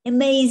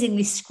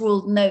amazingly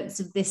scrawled notes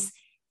of this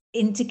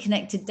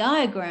interconnected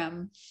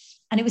diagram.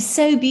 And it was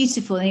so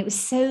beautiful and it was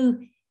so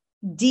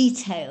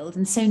detailed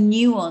and so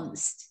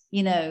nuanced,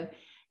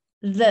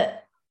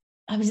 that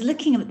I was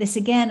looking at this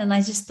again and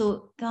I just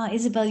thought, God,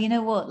 Isabel, you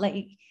know what?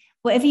 Like,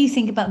 whatever you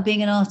think about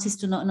being an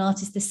artist or not an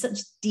artist, there's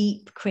such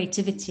deep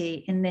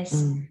creativity in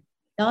this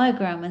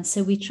diagram. And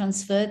so we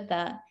transferred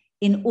that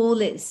in all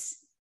its,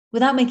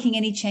 without making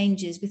any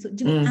changes. We thought,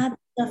 do we add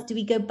stuff? Do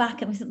we go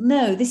back? And we thought,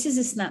 no, this is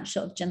a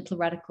snapshot of Gentle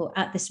Radical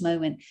at this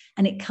moment.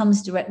 And it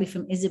comes directly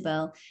from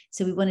Isabel.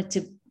 So we wanted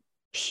to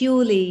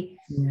purely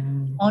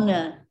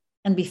honor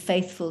and be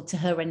faithful to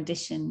her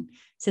rendition.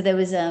 So there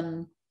was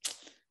a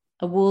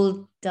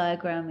wall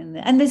diagram in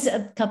there. And there's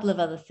a couple of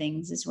other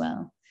things as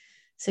well.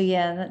 So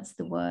yeah, that's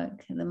the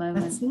work at the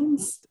moment.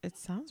 It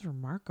sounds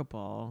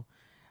remarkable.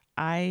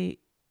 I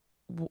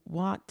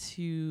want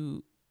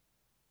to...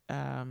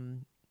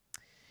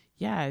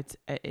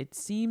 it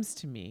seems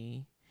to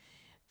me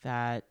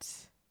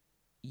that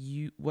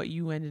what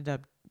you ended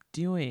up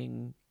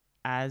doing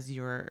as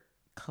your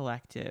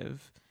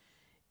collective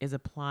is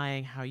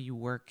applying how you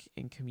work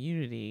in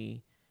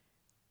community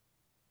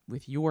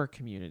with your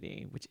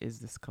community, which is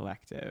this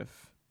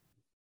collective.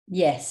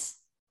 Yes.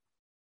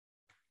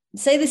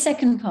 Say the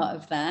second part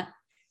of that.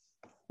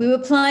 We were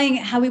applying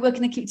how we work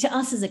in the community to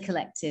us as a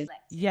collective.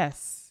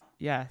 Yes.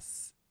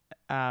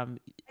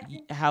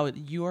 How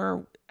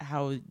your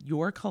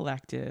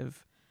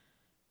collective,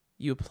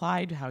 you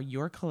applied how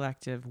your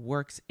collective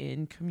works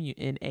in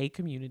a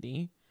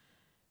community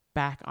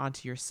back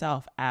onto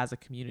yourself as a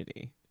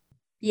community.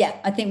 Yeah,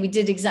 I think we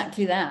did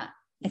exactly that.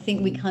 I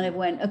think we kind of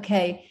went,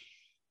 okay,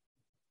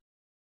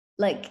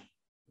 like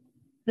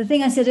the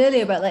thing I said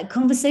earlier about like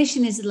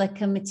conversation is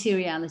like a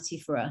materiality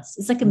for us.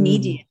 It's like a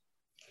medium.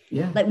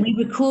 Yeah. Like we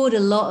record a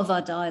lot of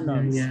our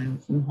dialogues. Yeah.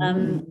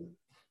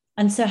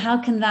 And so how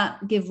can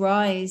that give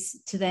rise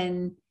to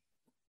then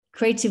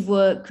creative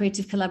work,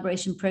 creative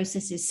collaboration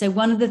processes? So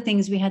one of the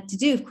things we had to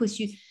do, of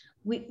course,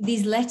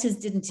 these letters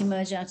didn't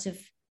emerge out of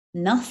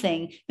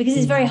nothing, because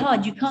it's very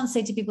hard. You can't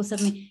say to people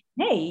suddenly,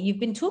 hey, you've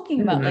been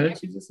talking about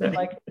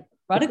like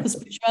radical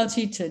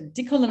spirituality to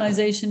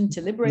decolonization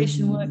to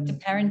liberation work to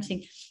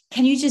parenting.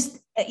 Can you just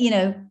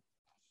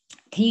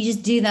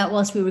do that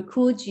whilst we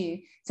record you?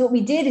 So what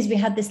we did is we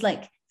had this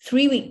like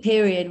 3-week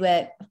period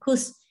where, of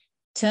course,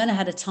 Turner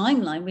had a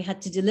timeline we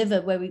had to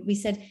deliver, where we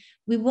said,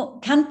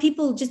 can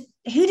people just,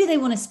 who do they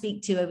want to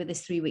speak to over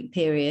this 3-week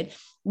period?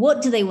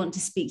 What do they want to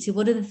speak to?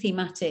 What are the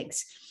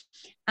thematics?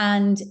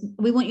 And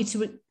we want you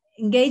to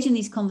engage in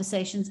these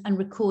conversations and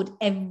record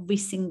every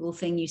single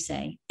thing you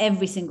say,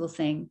 every single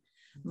thing,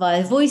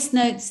 via voice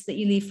notes that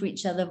you leave for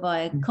each other,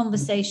 via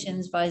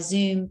conversations, via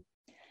Zoom.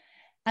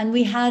 And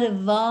we had a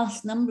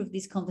vast number of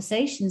these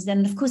conversations.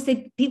 And of course,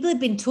 people had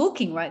been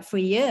talking, right, for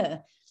a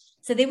year.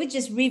 So they were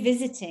just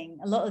revisiting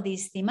a lot of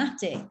these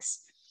thematics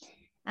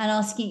and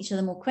asking each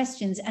other more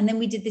questions. And then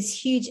we did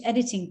this huge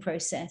editing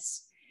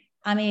process.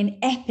 I mean,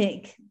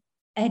 epic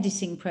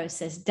editing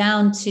process,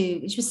 down to,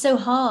 which was so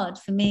hard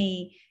for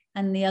me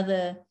and the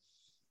other,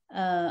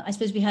 I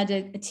suppose we had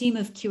a team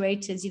of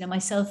curators,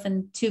 myself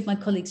and 2 of my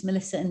colleagues,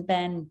 Melissa and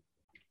Ben,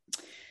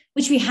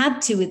 which we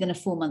had to within a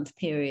 4-month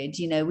period.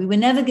 We were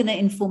never going to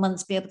in 4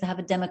 months be able to have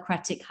a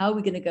democratic, how are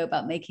we going to go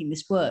about making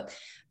this work?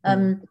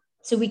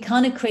 So we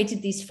kind of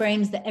created these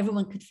frames that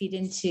everyone could feed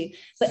into.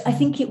 But I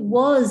think it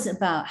was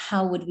about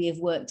how would we have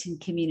worked in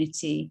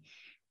community?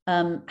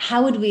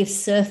 How would we have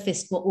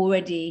surfaced what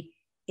already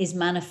is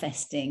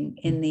manifesting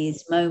in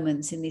these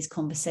moments, in these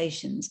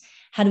conversations?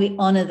 How do we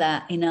honor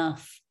that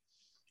enough?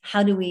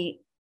 How do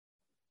we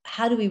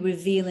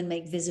reveal and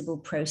make visible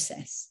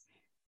process?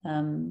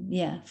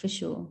 Yeah, for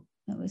sure.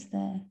 That was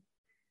there.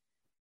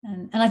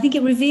 And I think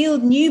it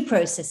revealed new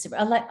processes.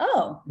 I'm like,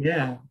 oh,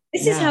 yeah.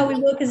 This is how we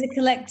work as a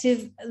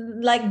collective,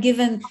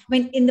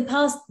 in the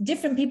past,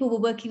 different people were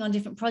working on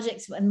different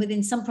projects, and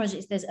within some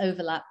projects there's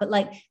overlap, but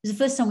it was the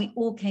first time we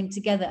all came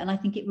together. And I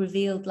think it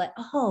revealed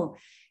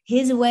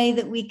here's a way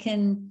that we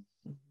can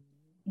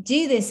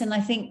do this. And I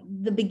think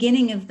the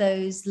beginning of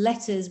those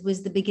letters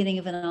was the beginning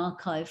of an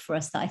archive for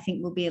us that I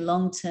think will be a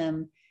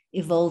long-term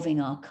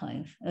evolving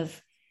archive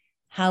of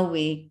how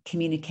we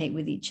communicate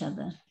with each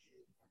other.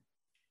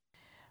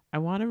 I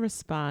want to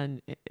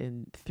respond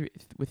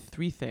with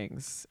 3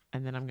 things,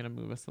 and then I'm going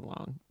to move us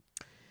along.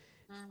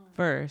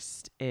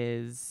 First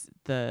is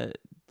the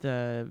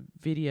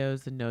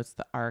videos, the notes,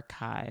 the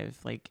archive.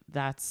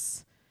 That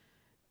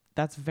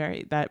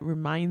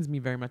reminds me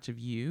very much of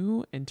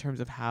you in terms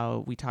of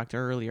how we talked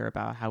earlier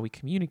about how we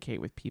communicate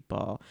with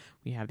people.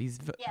 We have these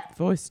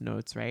voice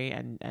notes, right?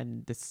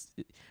 And this,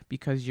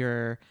 because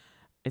you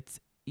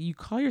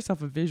call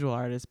yourself a visual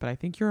artist, but I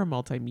think you're a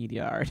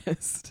multimedia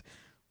artist.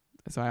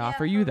 So I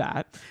offer you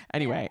that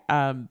anyway.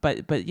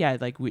 But yeah,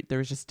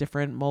 there's just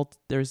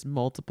there's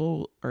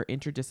multiple or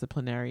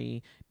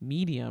interdisciplinary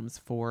mediums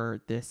for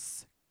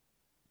this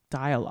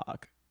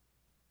dialogue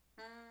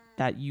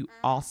that you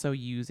also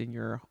use in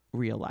your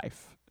real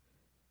life.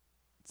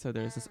 So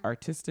there's this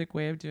artistic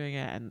way of doing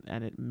it,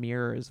 and it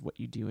mirrors what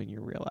you do in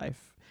your real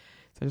life.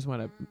 So I just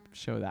want to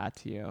show that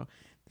to you.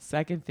 The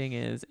second thing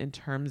is, in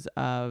terms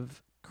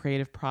of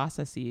creative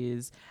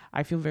processes,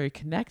 I feel very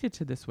connected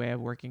to this way of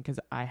working because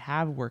I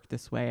have worked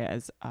this way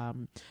as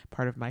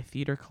part of my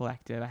theater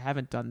collective. I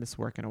haven't done this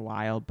work in a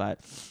while, but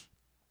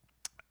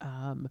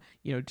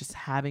just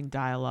having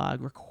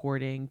dialogue,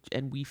 recording,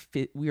 and we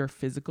are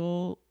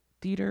physical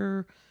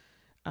theater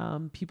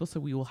people, so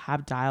we will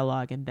have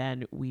dialogue and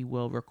then we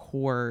will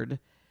record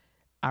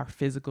our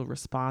physical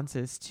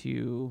responses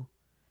to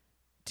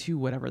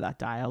whatever that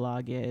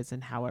dialogue is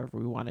and however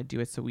we want to do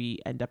it. So we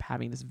end up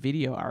having this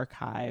video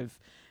archive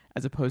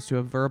as opposed to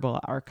a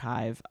verbal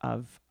archive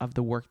of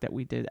the work that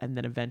we did. And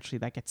then eventually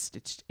that gets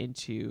stitched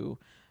into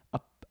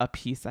a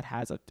piece that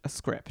has a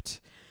script.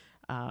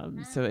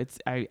 So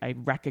I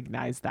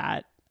recognize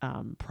that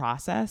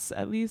process,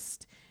 at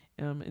least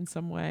in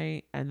some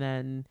way. And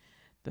then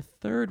the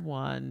third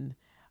one,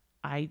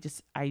 I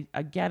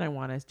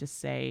want to just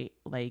say,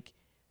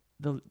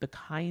 the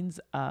kinds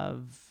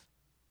of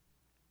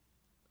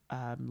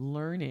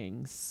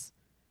learnings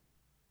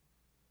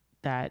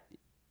that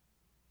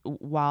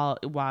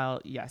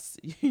while yes,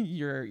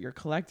 your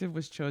collective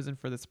was chosen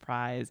for this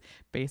prize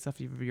based off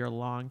of your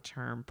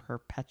long-term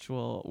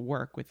perpetual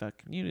work with a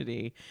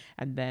community,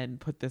 and then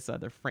put this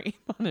other frame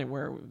on it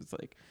where it was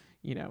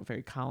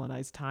very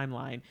colonized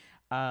timeline,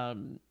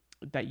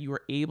 that you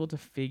were able to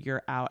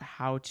figure out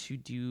how to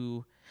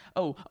do.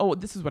 Oh,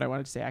 this is what I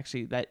wanted to say,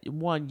 actually, that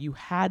one, you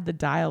had the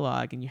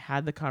dialogue and you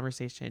had the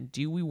conversation.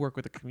 Do we work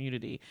with a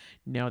community?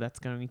 No, that's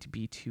going to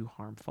be too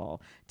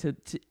harmful. To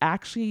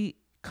actually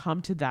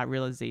come to that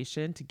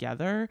realization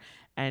together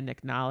and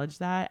acknowledge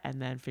that, and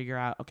then figure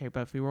out, okay,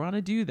 but if we want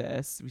to do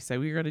this, we said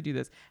we were going to do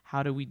this,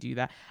 how do we do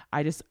that?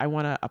 I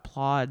want to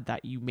applaud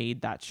that you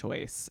made that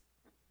choice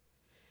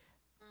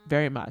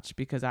very much,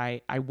 because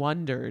I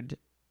wondered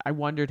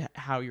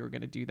how you were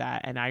going to do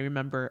that. And I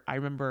remember I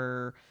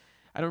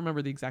don't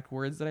remember the exact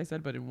words that I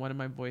said, but in one of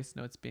my voice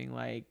notes being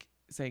like,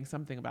 saying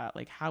something about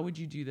like, how would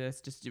you do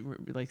this? Just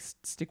like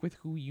stick with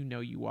who you know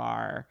you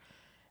are,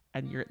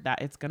 and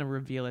that it's going to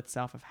reveal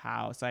itself of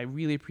how. So I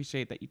really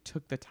appreciate that you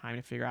took the time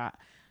to figure out,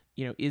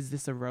 is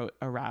this a route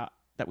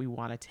that we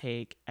want to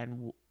take,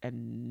 and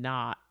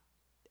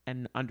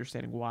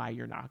understanding why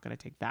you're not going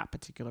to take that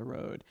particular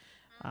road,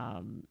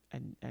 and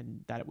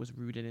that it was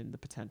rooted in the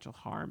potential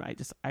harm. I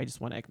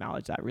just want to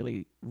acknowledge that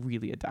really,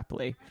 really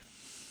adeptly.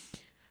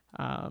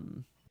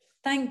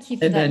 Thank you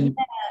for that.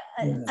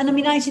 And I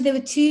mean, actually, there were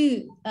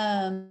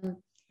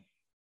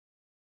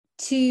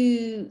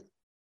two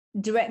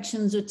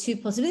directions or two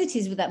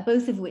possibilities with that,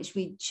 both of which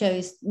we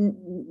chose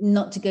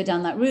not to go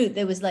down that route.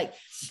 There was like,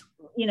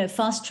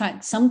 fast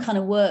track some kind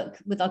of work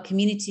with our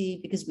community,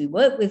 because we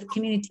work with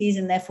communities,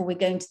 and therefore we're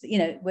going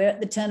to, we're at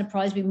the Turner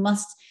Prize, we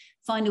must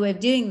find a way of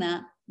doing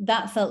that.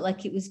 That felt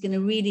like it was going to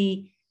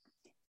really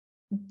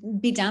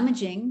be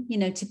damaging,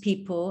 to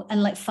people,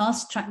 and like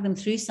fast track them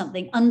through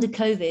something under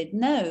COVID.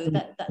 No,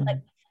 that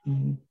like,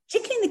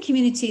 particularly in the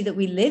community that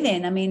we live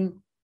in. I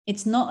mean,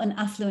 it's not an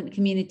affluent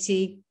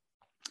community.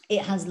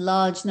 It has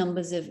large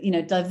numbers of,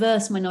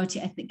 diverse minority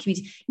ethnic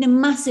community,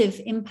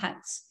 massive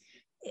impacts,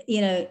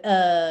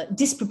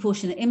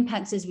 disproportionate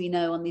impacts, as we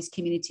know, on these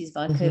communities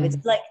via COVID.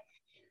 It's like,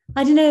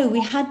 I don't know,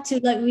 we had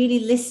to like really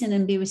listen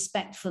and be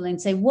respectful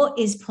and say what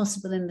is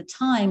possible in the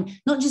time,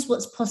 not just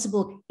what's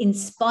possible in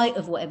spite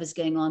of whatever's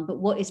going on, but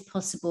what is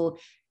possible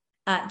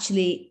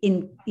actually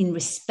in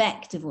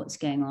respect of what's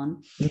going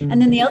on.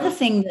 And then the other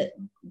thing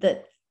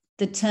that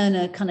the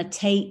Turner kind of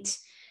Tate,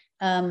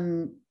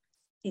 the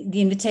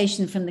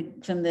invitation from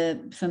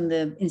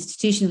the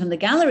institution, from the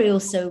gallery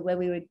also, where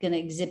we were going to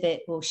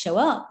exhibit or show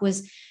up,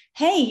 was,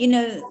 hey,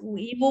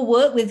 you all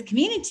work with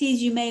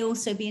communities, you may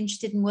also be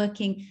interested in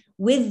working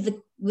with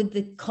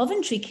the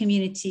Coventry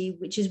community,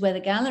 which is where the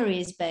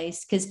gallery is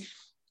based, because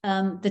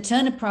the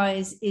Turner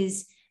Prize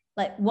is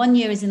like 1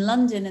 year is in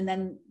London, and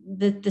then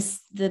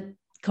the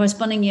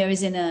corresponding year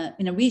is in a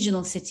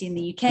regional city in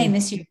the UK, and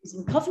this year is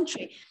in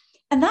Coventry.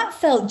 And that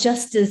felt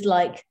just as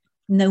like,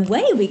 no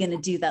way are we going to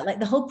do that. Like,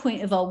 the whole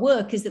point of our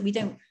work is that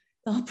the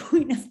whole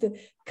point of the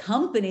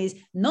company is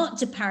not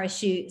to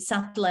parachute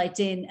satellite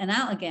in and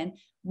out again.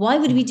 Why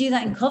would we do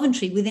that in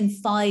Coventry within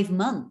 5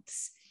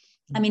 months?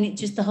 I mean,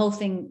 the whole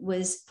thing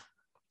was,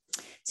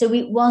 so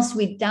whilst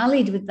we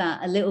dallied with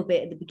that a little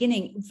bit at the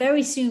beginning,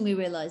 very soon we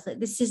realized that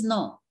this is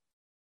not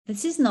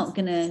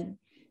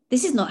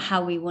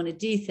how we want to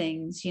do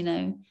things,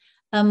 and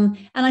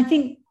I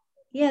think,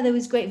 there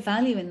was great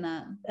value in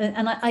that.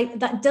 And I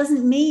that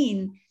doesn't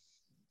mean,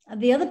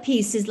 the other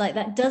piece is like,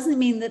 that doesn't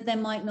mean that there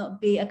might not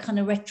be a kind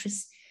of like,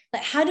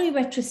 how do we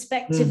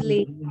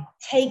retrospectively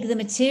take the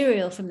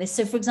material from this?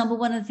 So, for example,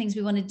 one of the things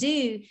we want to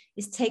do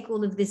is take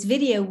all of this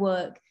video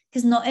work,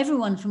 because not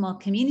everyone from our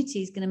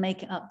community is going to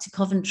make it up to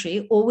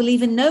Coventry or will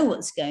even know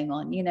what's going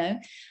on,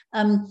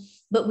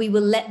 but we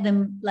will let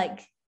them,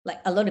 like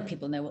a lot of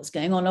people know what's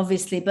going on,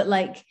 obviously, but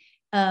like,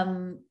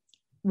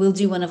 we'll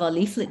do one of our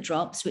leaflet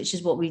drops, which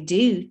is what we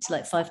do to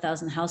like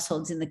 5,000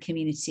 households in the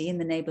community, in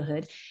the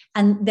neighborhood.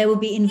 And there will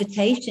be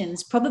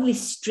invitations, probably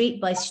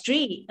street by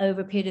street over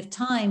a period of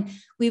time.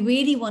 We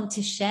really want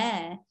to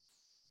share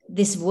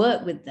this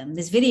work with them,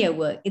 this video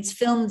work. It's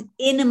filmed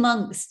in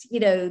amongst,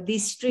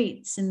 these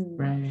streets and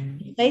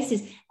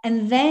places.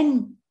 And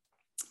then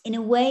in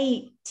a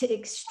way to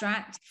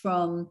extract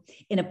from,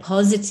 in a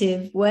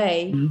positive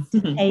way,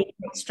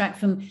 extract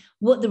from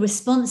what the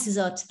responses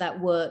are to that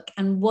work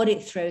and what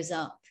it throws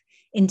up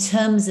in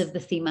terms of the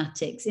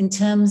thematics, in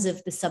terms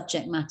of the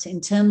subject matter,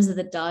 in terms of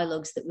the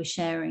dialogues that we're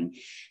sharing.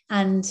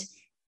 And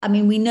I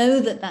mean, we know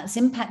that that's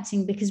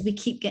impacting, because we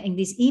keep getting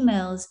these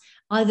emails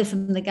either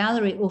from the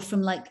gallery or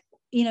from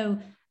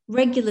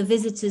regular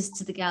visitors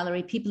to the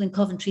gallery, people in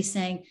Coventry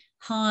saying,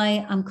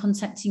 hi, I'm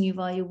contacting you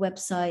via your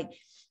website.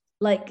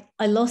 Like,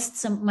 I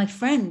lost my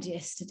friend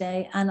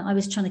yesterday and I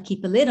was trying to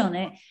keep a lid on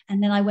it.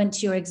 And then I went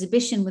to your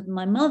exhibition with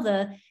my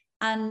mother,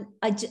 and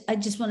I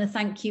just want to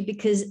thank you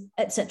because,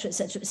 et cetera, et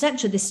cetera, et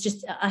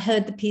cetera. I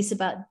heard the piece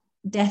about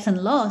death and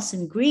loss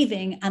and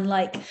grieving, and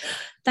like,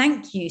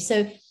 thank you.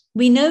 So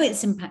we know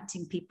it's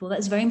impacting people.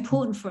 That's very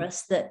important for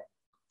us,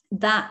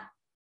 that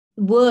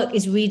work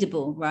is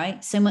readable,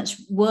 right? So much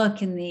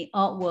work in the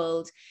art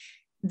world.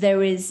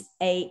 There is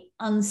a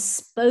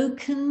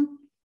unspoken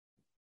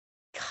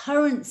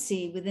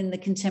currency within the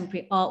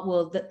contemporary art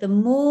world that the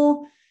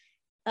more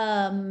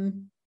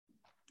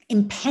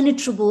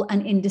impenetrable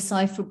and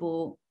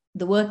indecipherable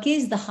the work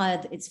is, the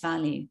higher its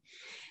value.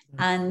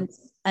 And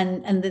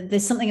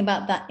there's something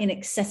about that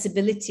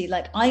inaccessibility.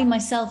 Like, I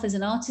myself as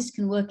an artist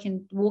can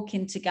walk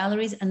into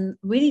galleries and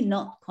really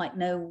not quite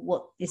know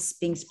what is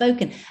being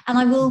spoken. And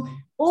I will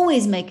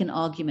always make an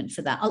argument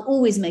for that. I'll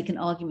always make an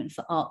argument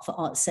for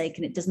art's sake.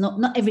 And it does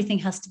not everything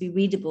has to be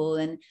readable.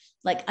 And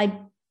like, I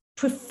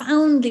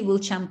profoundly will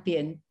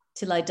champion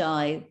till I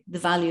die the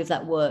value of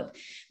that work.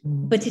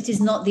 But it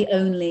is not the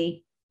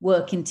only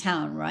work in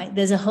town, right?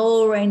 There's a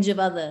whole range of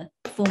other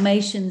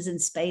formations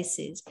and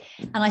spaces.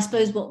 And I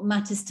suppose what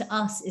matters to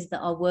us is that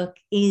our work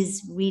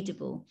is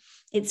readable.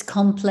 It's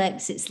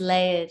complex, it's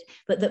layered,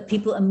 but that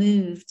people are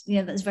moved.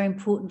 That's very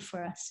important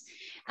for us.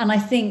 And I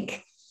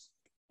think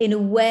in a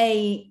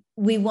way,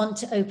 we want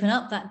to open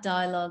up that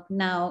dialogue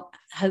now,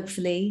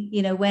 hopefully,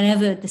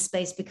 whenever the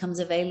space becomes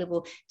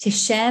available, to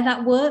share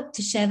that work,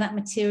 to share that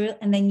material,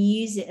 and then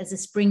use it as a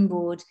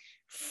springboard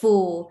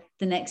for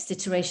the next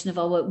iteration of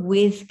our work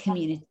with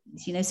communities,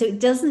 so it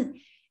doesn't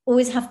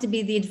always have to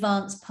be the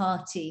advanced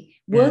party.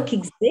 Work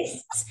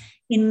exists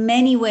in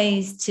many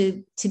ways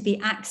to be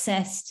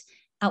accessed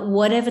at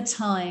whatever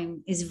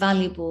time is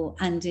valuable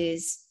and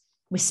is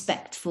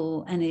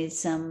respectful and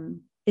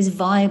is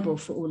viable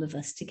for all of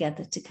us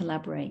together to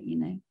collaborate.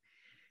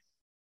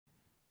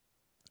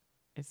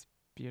 It's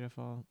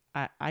beautiful.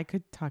 I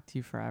could talk to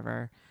you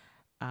forever,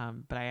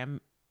 but I am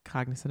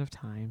cognizant of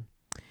time.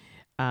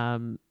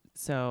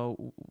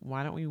 So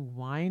why don't we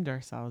wind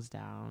ourselves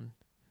down?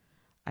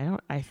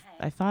 I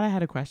thought I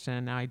had a question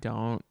and now I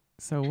don't.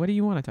 So what do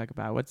you want to talk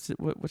about? What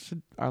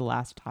should our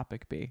last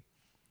topic be?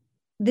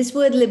 This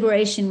word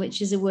liberation,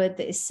 which is a word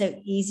that is so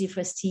easy for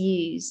us to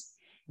use.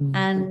 Mm-hmm.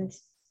 And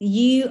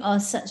you are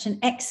such an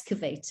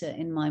excavator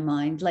in my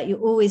mind. Like, you're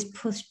always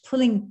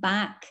pulling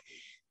back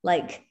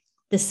like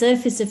the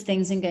surface of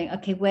things and going,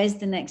 okay, where's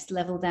the next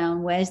level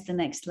down? Where's the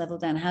next level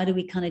down? How do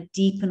we kind of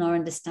deepen our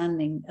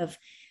understanding of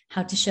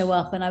how to show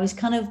up? And I was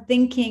kind of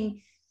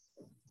thinking,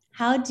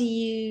 do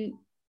you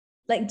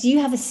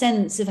have a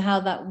sense of how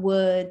that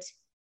word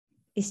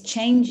is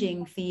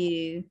changing for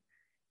you,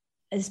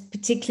 as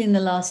particularly in the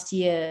last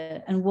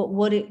year, and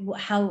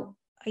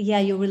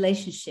your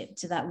relationship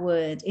to that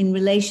word in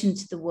relation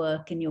to the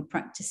work and your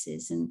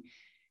practices, and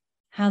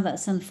how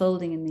that's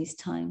unfolding in these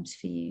times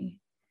for you?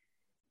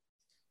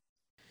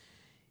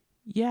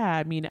 Yeah,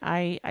 I mean,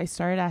 I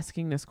started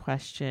asking this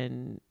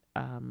question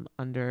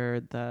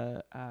under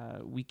the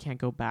We Can't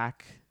Go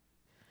Back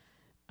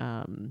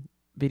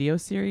video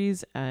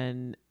series,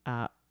 and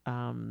I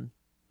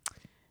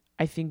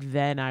think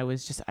then I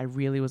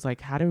really was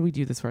like, how do we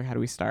do this work? How do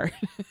we start?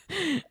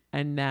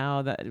 And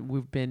now that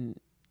we've been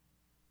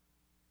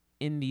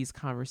in these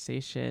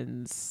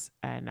conversations,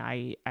 and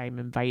I'm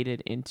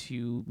invited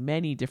into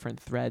many different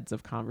threads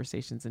of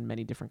conversations and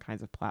many different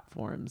kinds of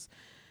platforms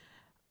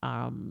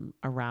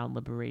around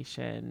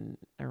liberation,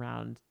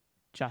 around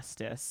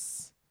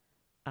justice.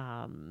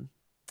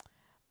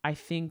 I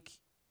think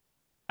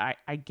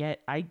I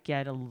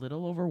get a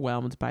little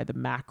overwhelmed by the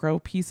macro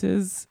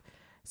pieces,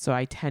 so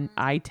I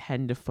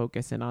tend to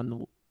focus in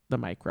on the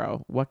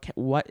micro.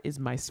 What is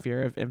my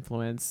sphere of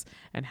influence,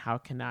 and how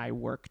can I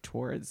work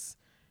towards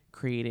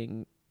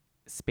creating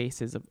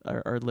spaces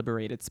or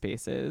liberated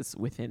spaces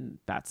within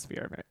that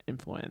sphere of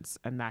influence?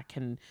 And that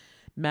can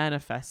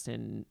manifest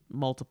in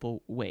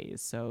multiple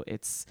ways. So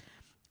it's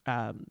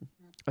a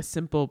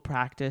simple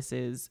practice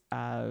is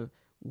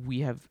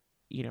we have,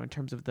 in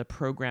terms of the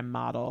program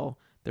model,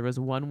 there was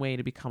one way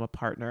to become a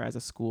partner as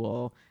a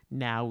school.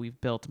 Now we've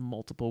built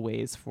multiple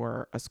ways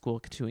for a school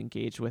to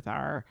engage with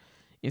our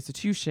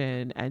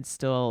institution, and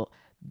still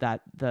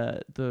that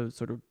the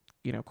sort of,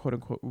 quote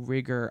unquote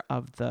rigor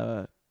of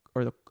the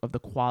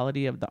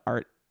quality of the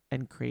art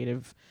and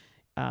creative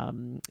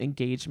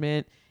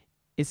engagement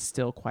is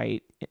still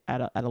quite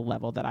at a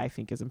level that I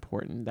think is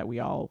important, that we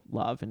all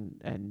love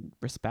and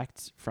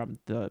respect from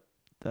the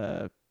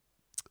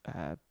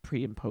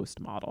pre and post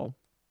model.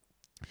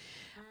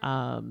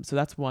 So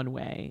that's one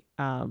way.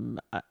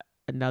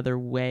 Another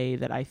way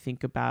that I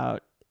think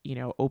about,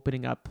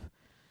 opening up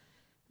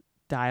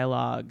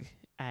dialogue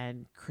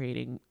and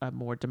creating a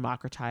more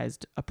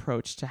democratized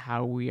approach to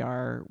how we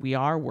are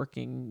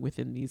working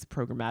within these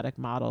programmatic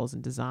models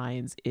and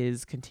designs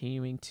is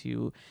continuing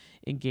to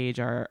engage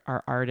our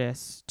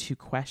artists, to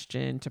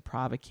question, to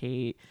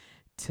provocate,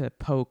 to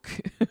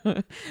poke,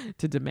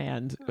 to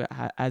demand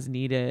as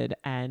needed,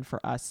 and for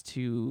us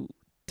to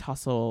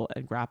tussle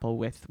and grapple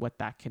with what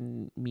that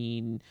can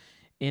mean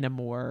in a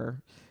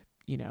more,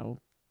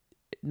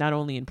 not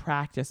only in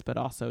practice, but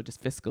also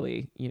just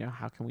fiscally,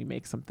 how can we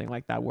make something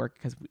like that work?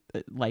 Because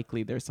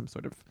likely there's some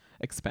sort of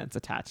expense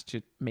attached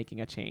to making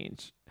a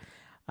change.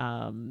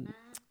 And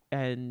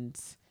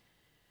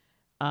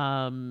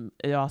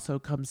it also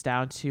comes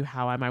down to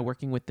how am I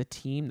working with the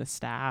team, the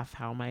staff?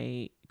 How am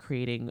I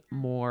creating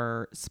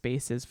more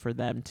spaces for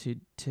them to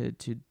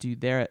do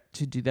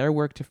their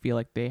work, to feel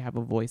like they have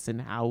a voice in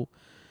how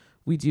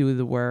we do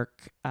the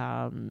work.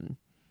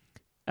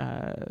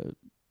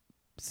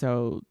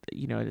 So,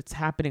 it's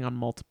happening on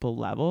multiple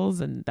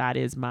levels, and that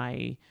is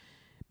my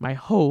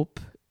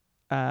hope,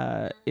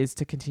 is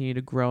to continue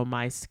to grow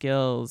my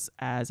skills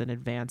as an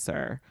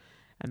advancer.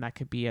 And that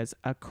could be as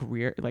a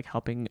career, like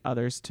helping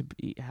others to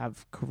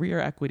have career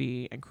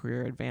equity and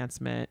career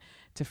advancement,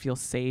 to feel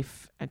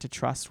safe and to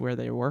trust where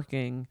they're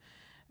working,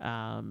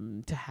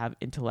 to have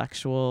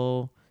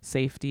intellectual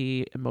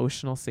safety,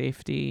 emotional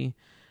safety.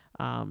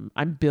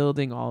 I'm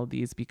building all of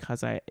these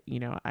because I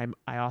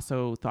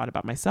also thought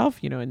about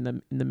myself, in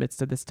the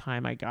midst of this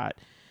time. I got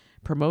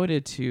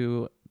promoted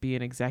to be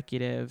an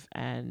executive,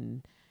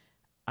 and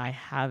I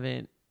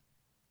haven't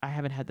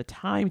had the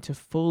time to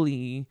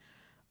fully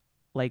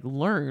like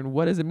learn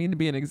what does it mean to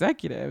be an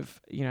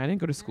executive. You know, I didn't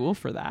go to school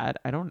for that.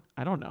 I don't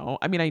know.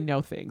 I mean, I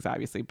know things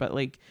obviously, but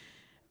like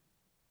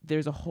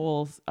there's a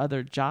whole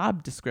other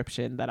job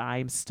description that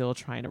I'm still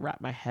trying to wrap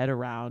my head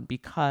around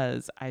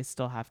because I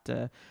still have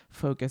to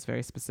focus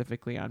very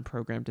specifically on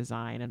program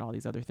design and all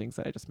these other things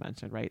that I just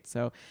mentioned, right?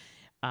 So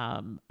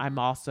I'm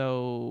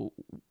also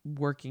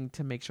working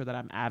to make sure that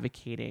I'm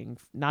advocating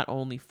not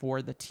only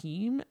for the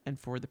team and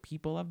for the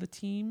people of the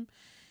team,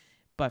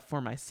 but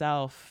for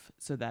myself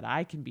so that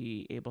I can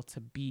be able to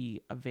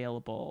be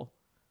available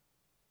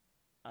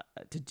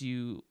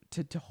to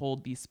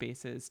hold these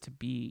spaces, to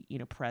be, you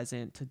know,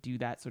 present, to do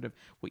that sort of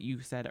what you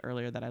said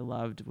earlier that I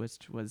loved,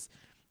 which was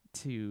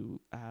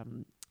to,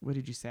 what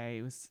did you say?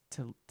 It was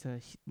to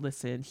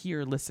listen,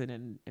 hear,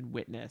 listen, and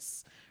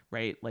witness,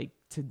 right? Like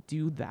to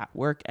do that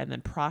work and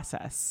then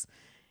process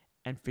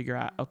and figure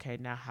out, okay,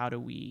 now how do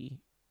we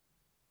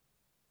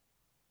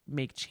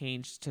make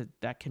change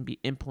that can be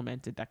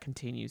implemented that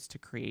continues to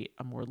create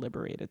a more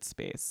liberated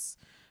space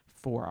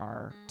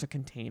for to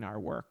contain our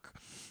work.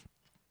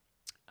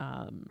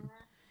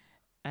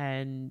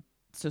 And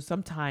so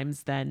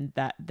sometimes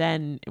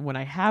then when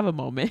I have a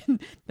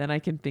moment, then I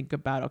can think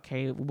about,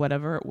 okay, what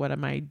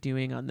am I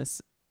doing on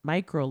this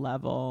micro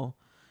level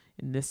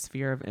in this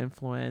sphere of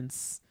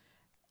influence?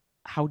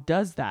 How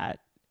does that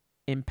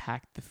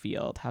impact the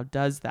field? How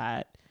does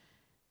that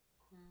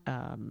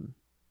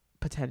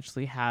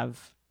potentially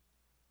have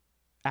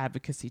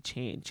advocacy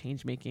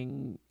change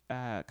making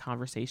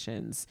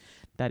conversations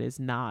that is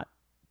not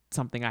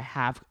something I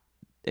have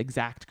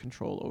exact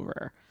control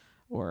over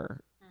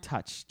or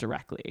touch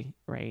directly,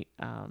 right?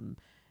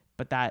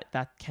 But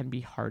that can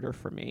be harder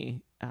for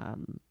me.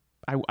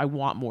 I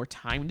want more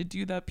time to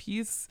do that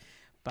piece,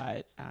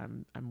 but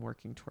I'm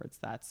working towards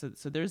that.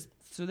 So there's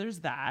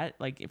that,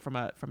 like from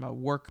a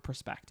work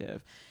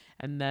perspective,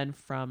 and then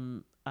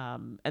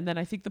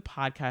I think the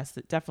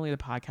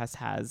podcast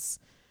has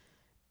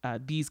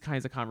these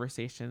kinds of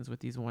conversations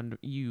with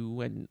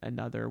you and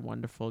another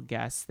wonderful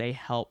guests. They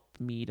help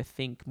me to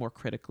think more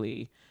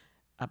critically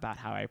about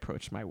how I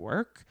approach my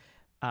work,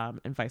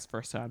 and vice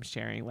versa. I'm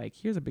sharing like,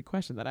 here's a big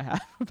question that I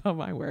have about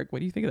my work. What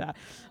do you think of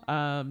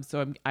that?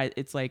 So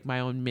it's like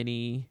my own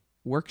mini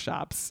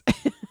workshops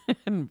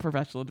and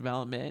professional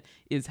development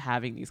is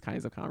having these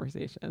kinds of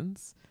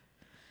conversations.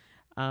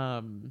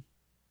 And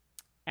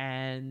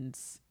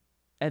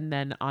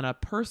then on a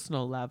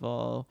personal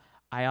level,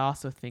 I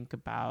also think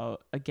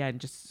about, again,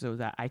 just so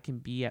that I can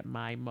be at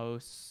my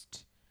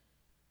most,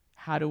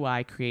 how do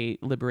I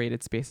create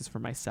liberated spaces for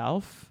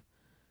myself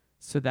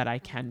so that I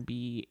can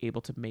be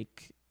able to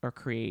make or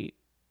create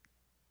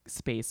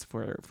space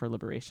for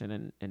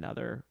liberation in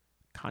other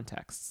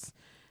contexts.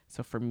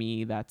 So for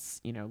me, that's,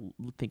 you know,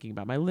 thinking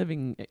about my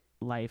living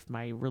life,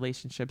 my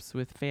relationships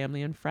with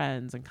family and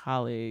friends and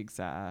colleagues,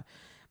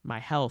 my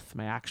health,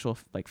 my actual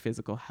like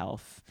physical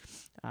health.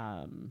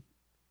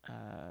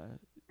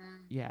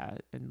 Yeah.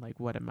 And like,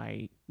 what am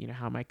I, you know,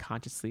 how am I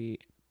consciously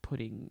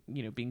putting,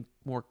 you know, being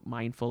more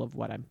mindful of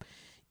what I'm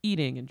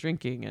eating and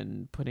drinking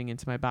and putting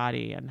into my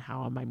body, and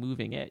how am I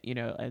moving it, you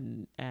know, and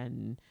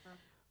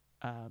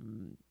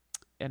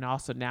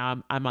also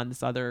now I'm on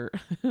this other,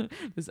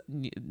 this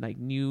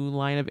new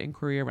line of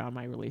inquiry around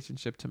my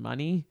relationship to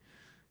money,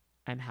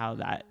 and how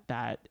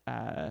that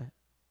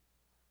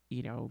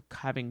you know,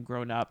 having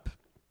grown up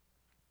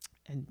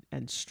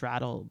and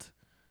straddled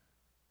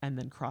and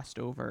then crossed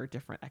over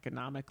different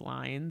economic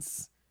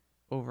lines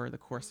over the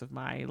course of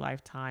my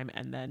lifetime,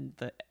 and then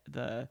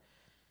the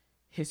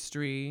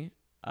history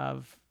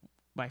of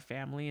my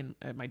family and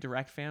my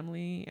direct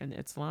family and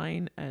its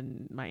line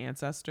and my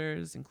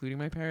ancestors, including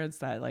my parents,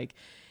 that like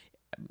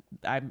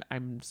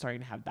I'm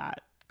starting to have that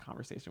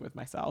conversation with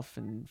myself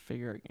and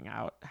figuring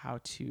out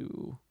how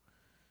to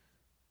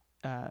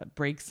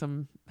break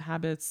some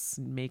habits,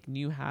 make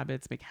new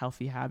habits, make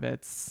healthy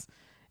habits,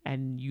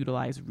 and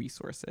utilize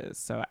resources.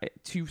 So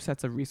two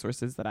sets of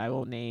resources that I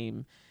will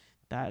name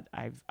that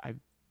I've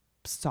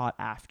sought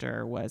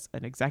after was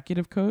an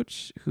executive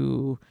coach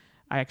who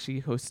I actually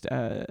host.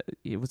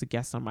 It was a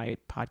guest on my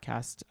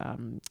podcast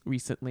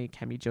recently,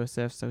 Kemi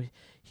Joseph. So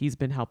he's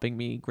been helping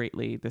me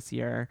greatly this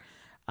year.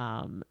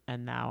 And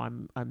now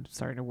I'm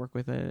starting to work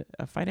with a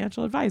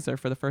financial advisor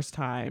for the first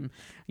time.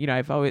 You know,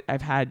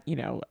 I've had, you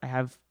know, I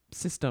have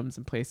systems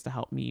in place to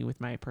help me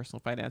with my personal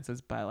finances,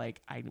 but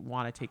like I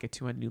want to take it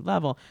to a new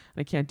level,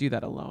 and I can't do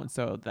that alone.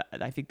 So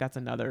I think that's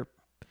another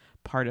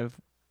part of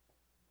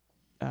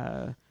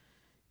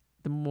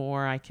the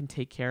more I can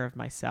take care of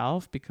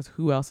myself, because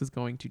who else is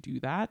going to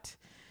do that?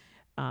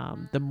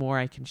 The more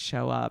I can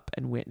show up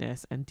and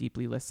witness and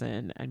deeply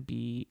listen and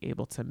be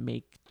able to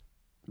make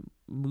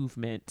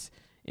movement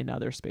in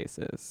other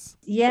spaces.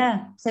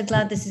 Yeah, so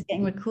glad this is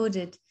getting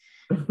recorded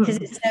because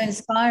it's so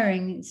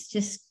inspiring. It's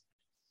just,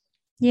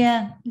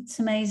 yeah, it's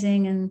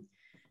amazing and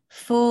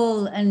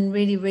full and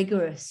really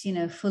rigorous, you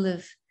know, full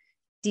of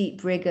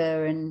deep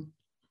rigor and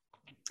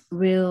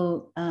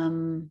real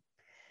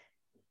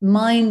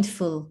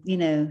mindful,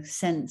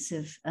 sense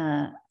of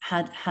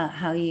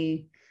how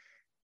you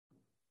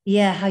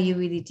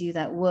really do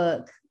that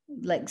work,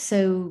 like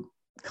so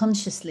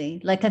consciously.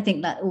 Like I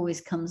think that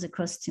always comes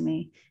across to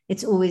me.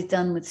 It's always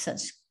done with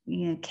such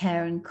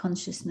care and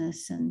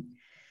consciousness and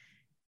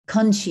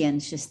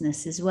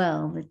conscientiousness as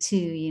well, the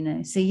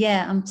two. So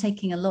yeah, I'm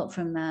taking a lot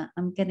from that.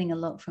 I'm getting a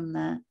lot from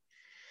that.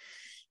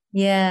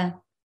 Yeah.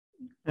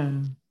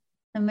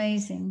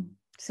 Amazing.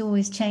 It's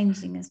always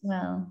changing as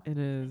well. It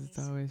is. It's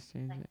always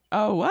changing.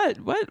 Oh,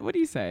 what are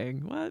you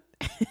saying? What?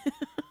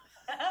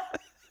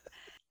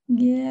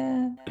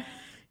 Yeah.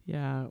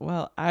 Yeah.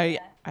 Well, I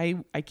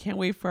can't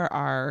wait for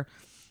our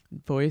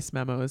voice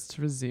memos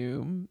to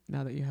resume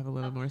now that you have a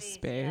little more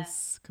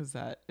space, because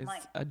that is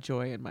a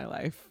joy in my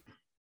life.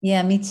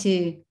 Yeah, me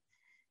too.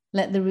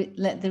 Let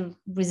the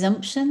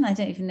resumption, I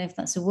don't even know if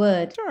that's a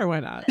word. Sure, why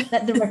not?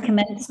 Let the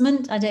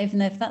recommencement, I don't even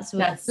know if that's a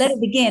word. Yes. Let it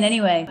begin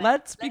anyway.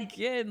 Let's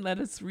begin. Let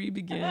us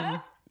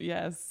re-begin.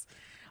 Yes.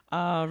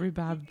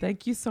 Rubab,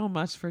 thank you so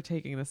much for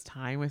taking this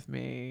time with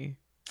me.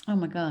 Oh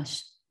my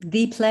gosh.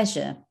 The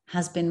pleasure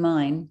has been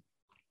mine.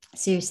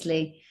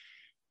 Seriously.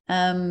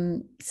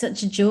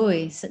 Such a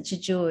joy.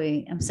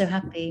 I'm so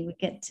happy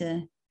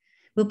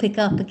we'll pick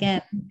up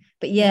again.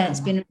 But yeah, it's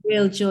been a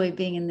real joy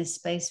being in this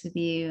space with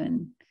you,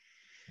 and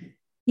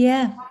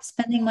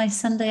spending my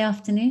Sunday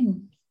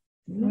afternoon.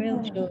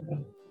 Real joy.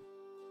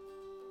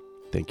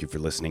 Thank you for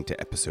listening to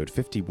episode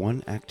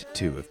 51, Act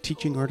 2 of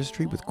Teaching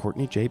Artistry with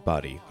Courtney J.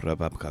 Body,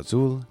 Rabab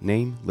Khazul,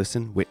 Name,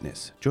 Listen,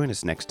 Witness. Join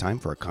us next time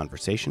for a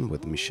conversation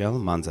with Michelle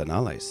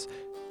Manzanales.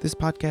 This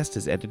podcast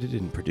is edited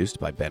and produced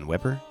by Ben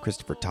Weber.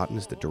 Christopher Totten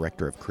is the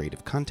director of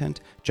creative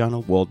content.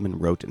 Jono Waldman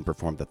wrote and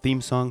performed the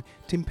theme song.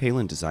 Tim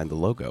Palin designed the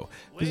logo.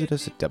 Visit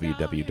us at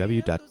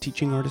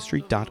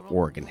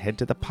www.teachingartistry.org and head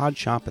to the pod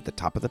shop at the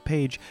top of the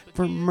page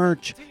for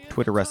merch.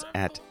 Twitter us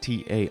at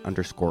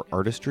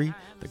 @TA_artistry,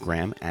 the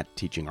gram at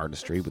Teaching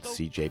Artistry with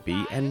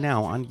CJB, and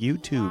now on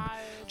YouTube.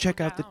 Check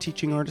out the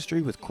Teaching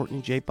Artistry with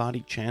Courtney J.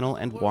 Body channel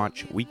and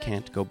watch We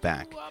Can't Go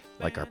Back.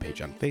 Like our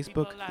page on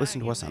Facebook,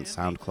 listen to us on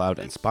SoundCloud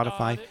and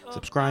Spotify,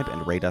 subscribe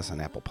and rate us on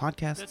Apple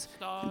Podcasts,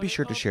 and be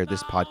sure to share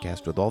this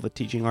podcast with all the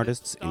teaching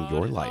artists in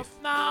your life.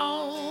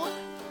 Now,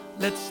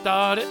 let's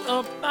start it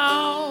up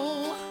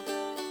now.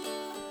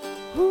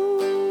 Ooh.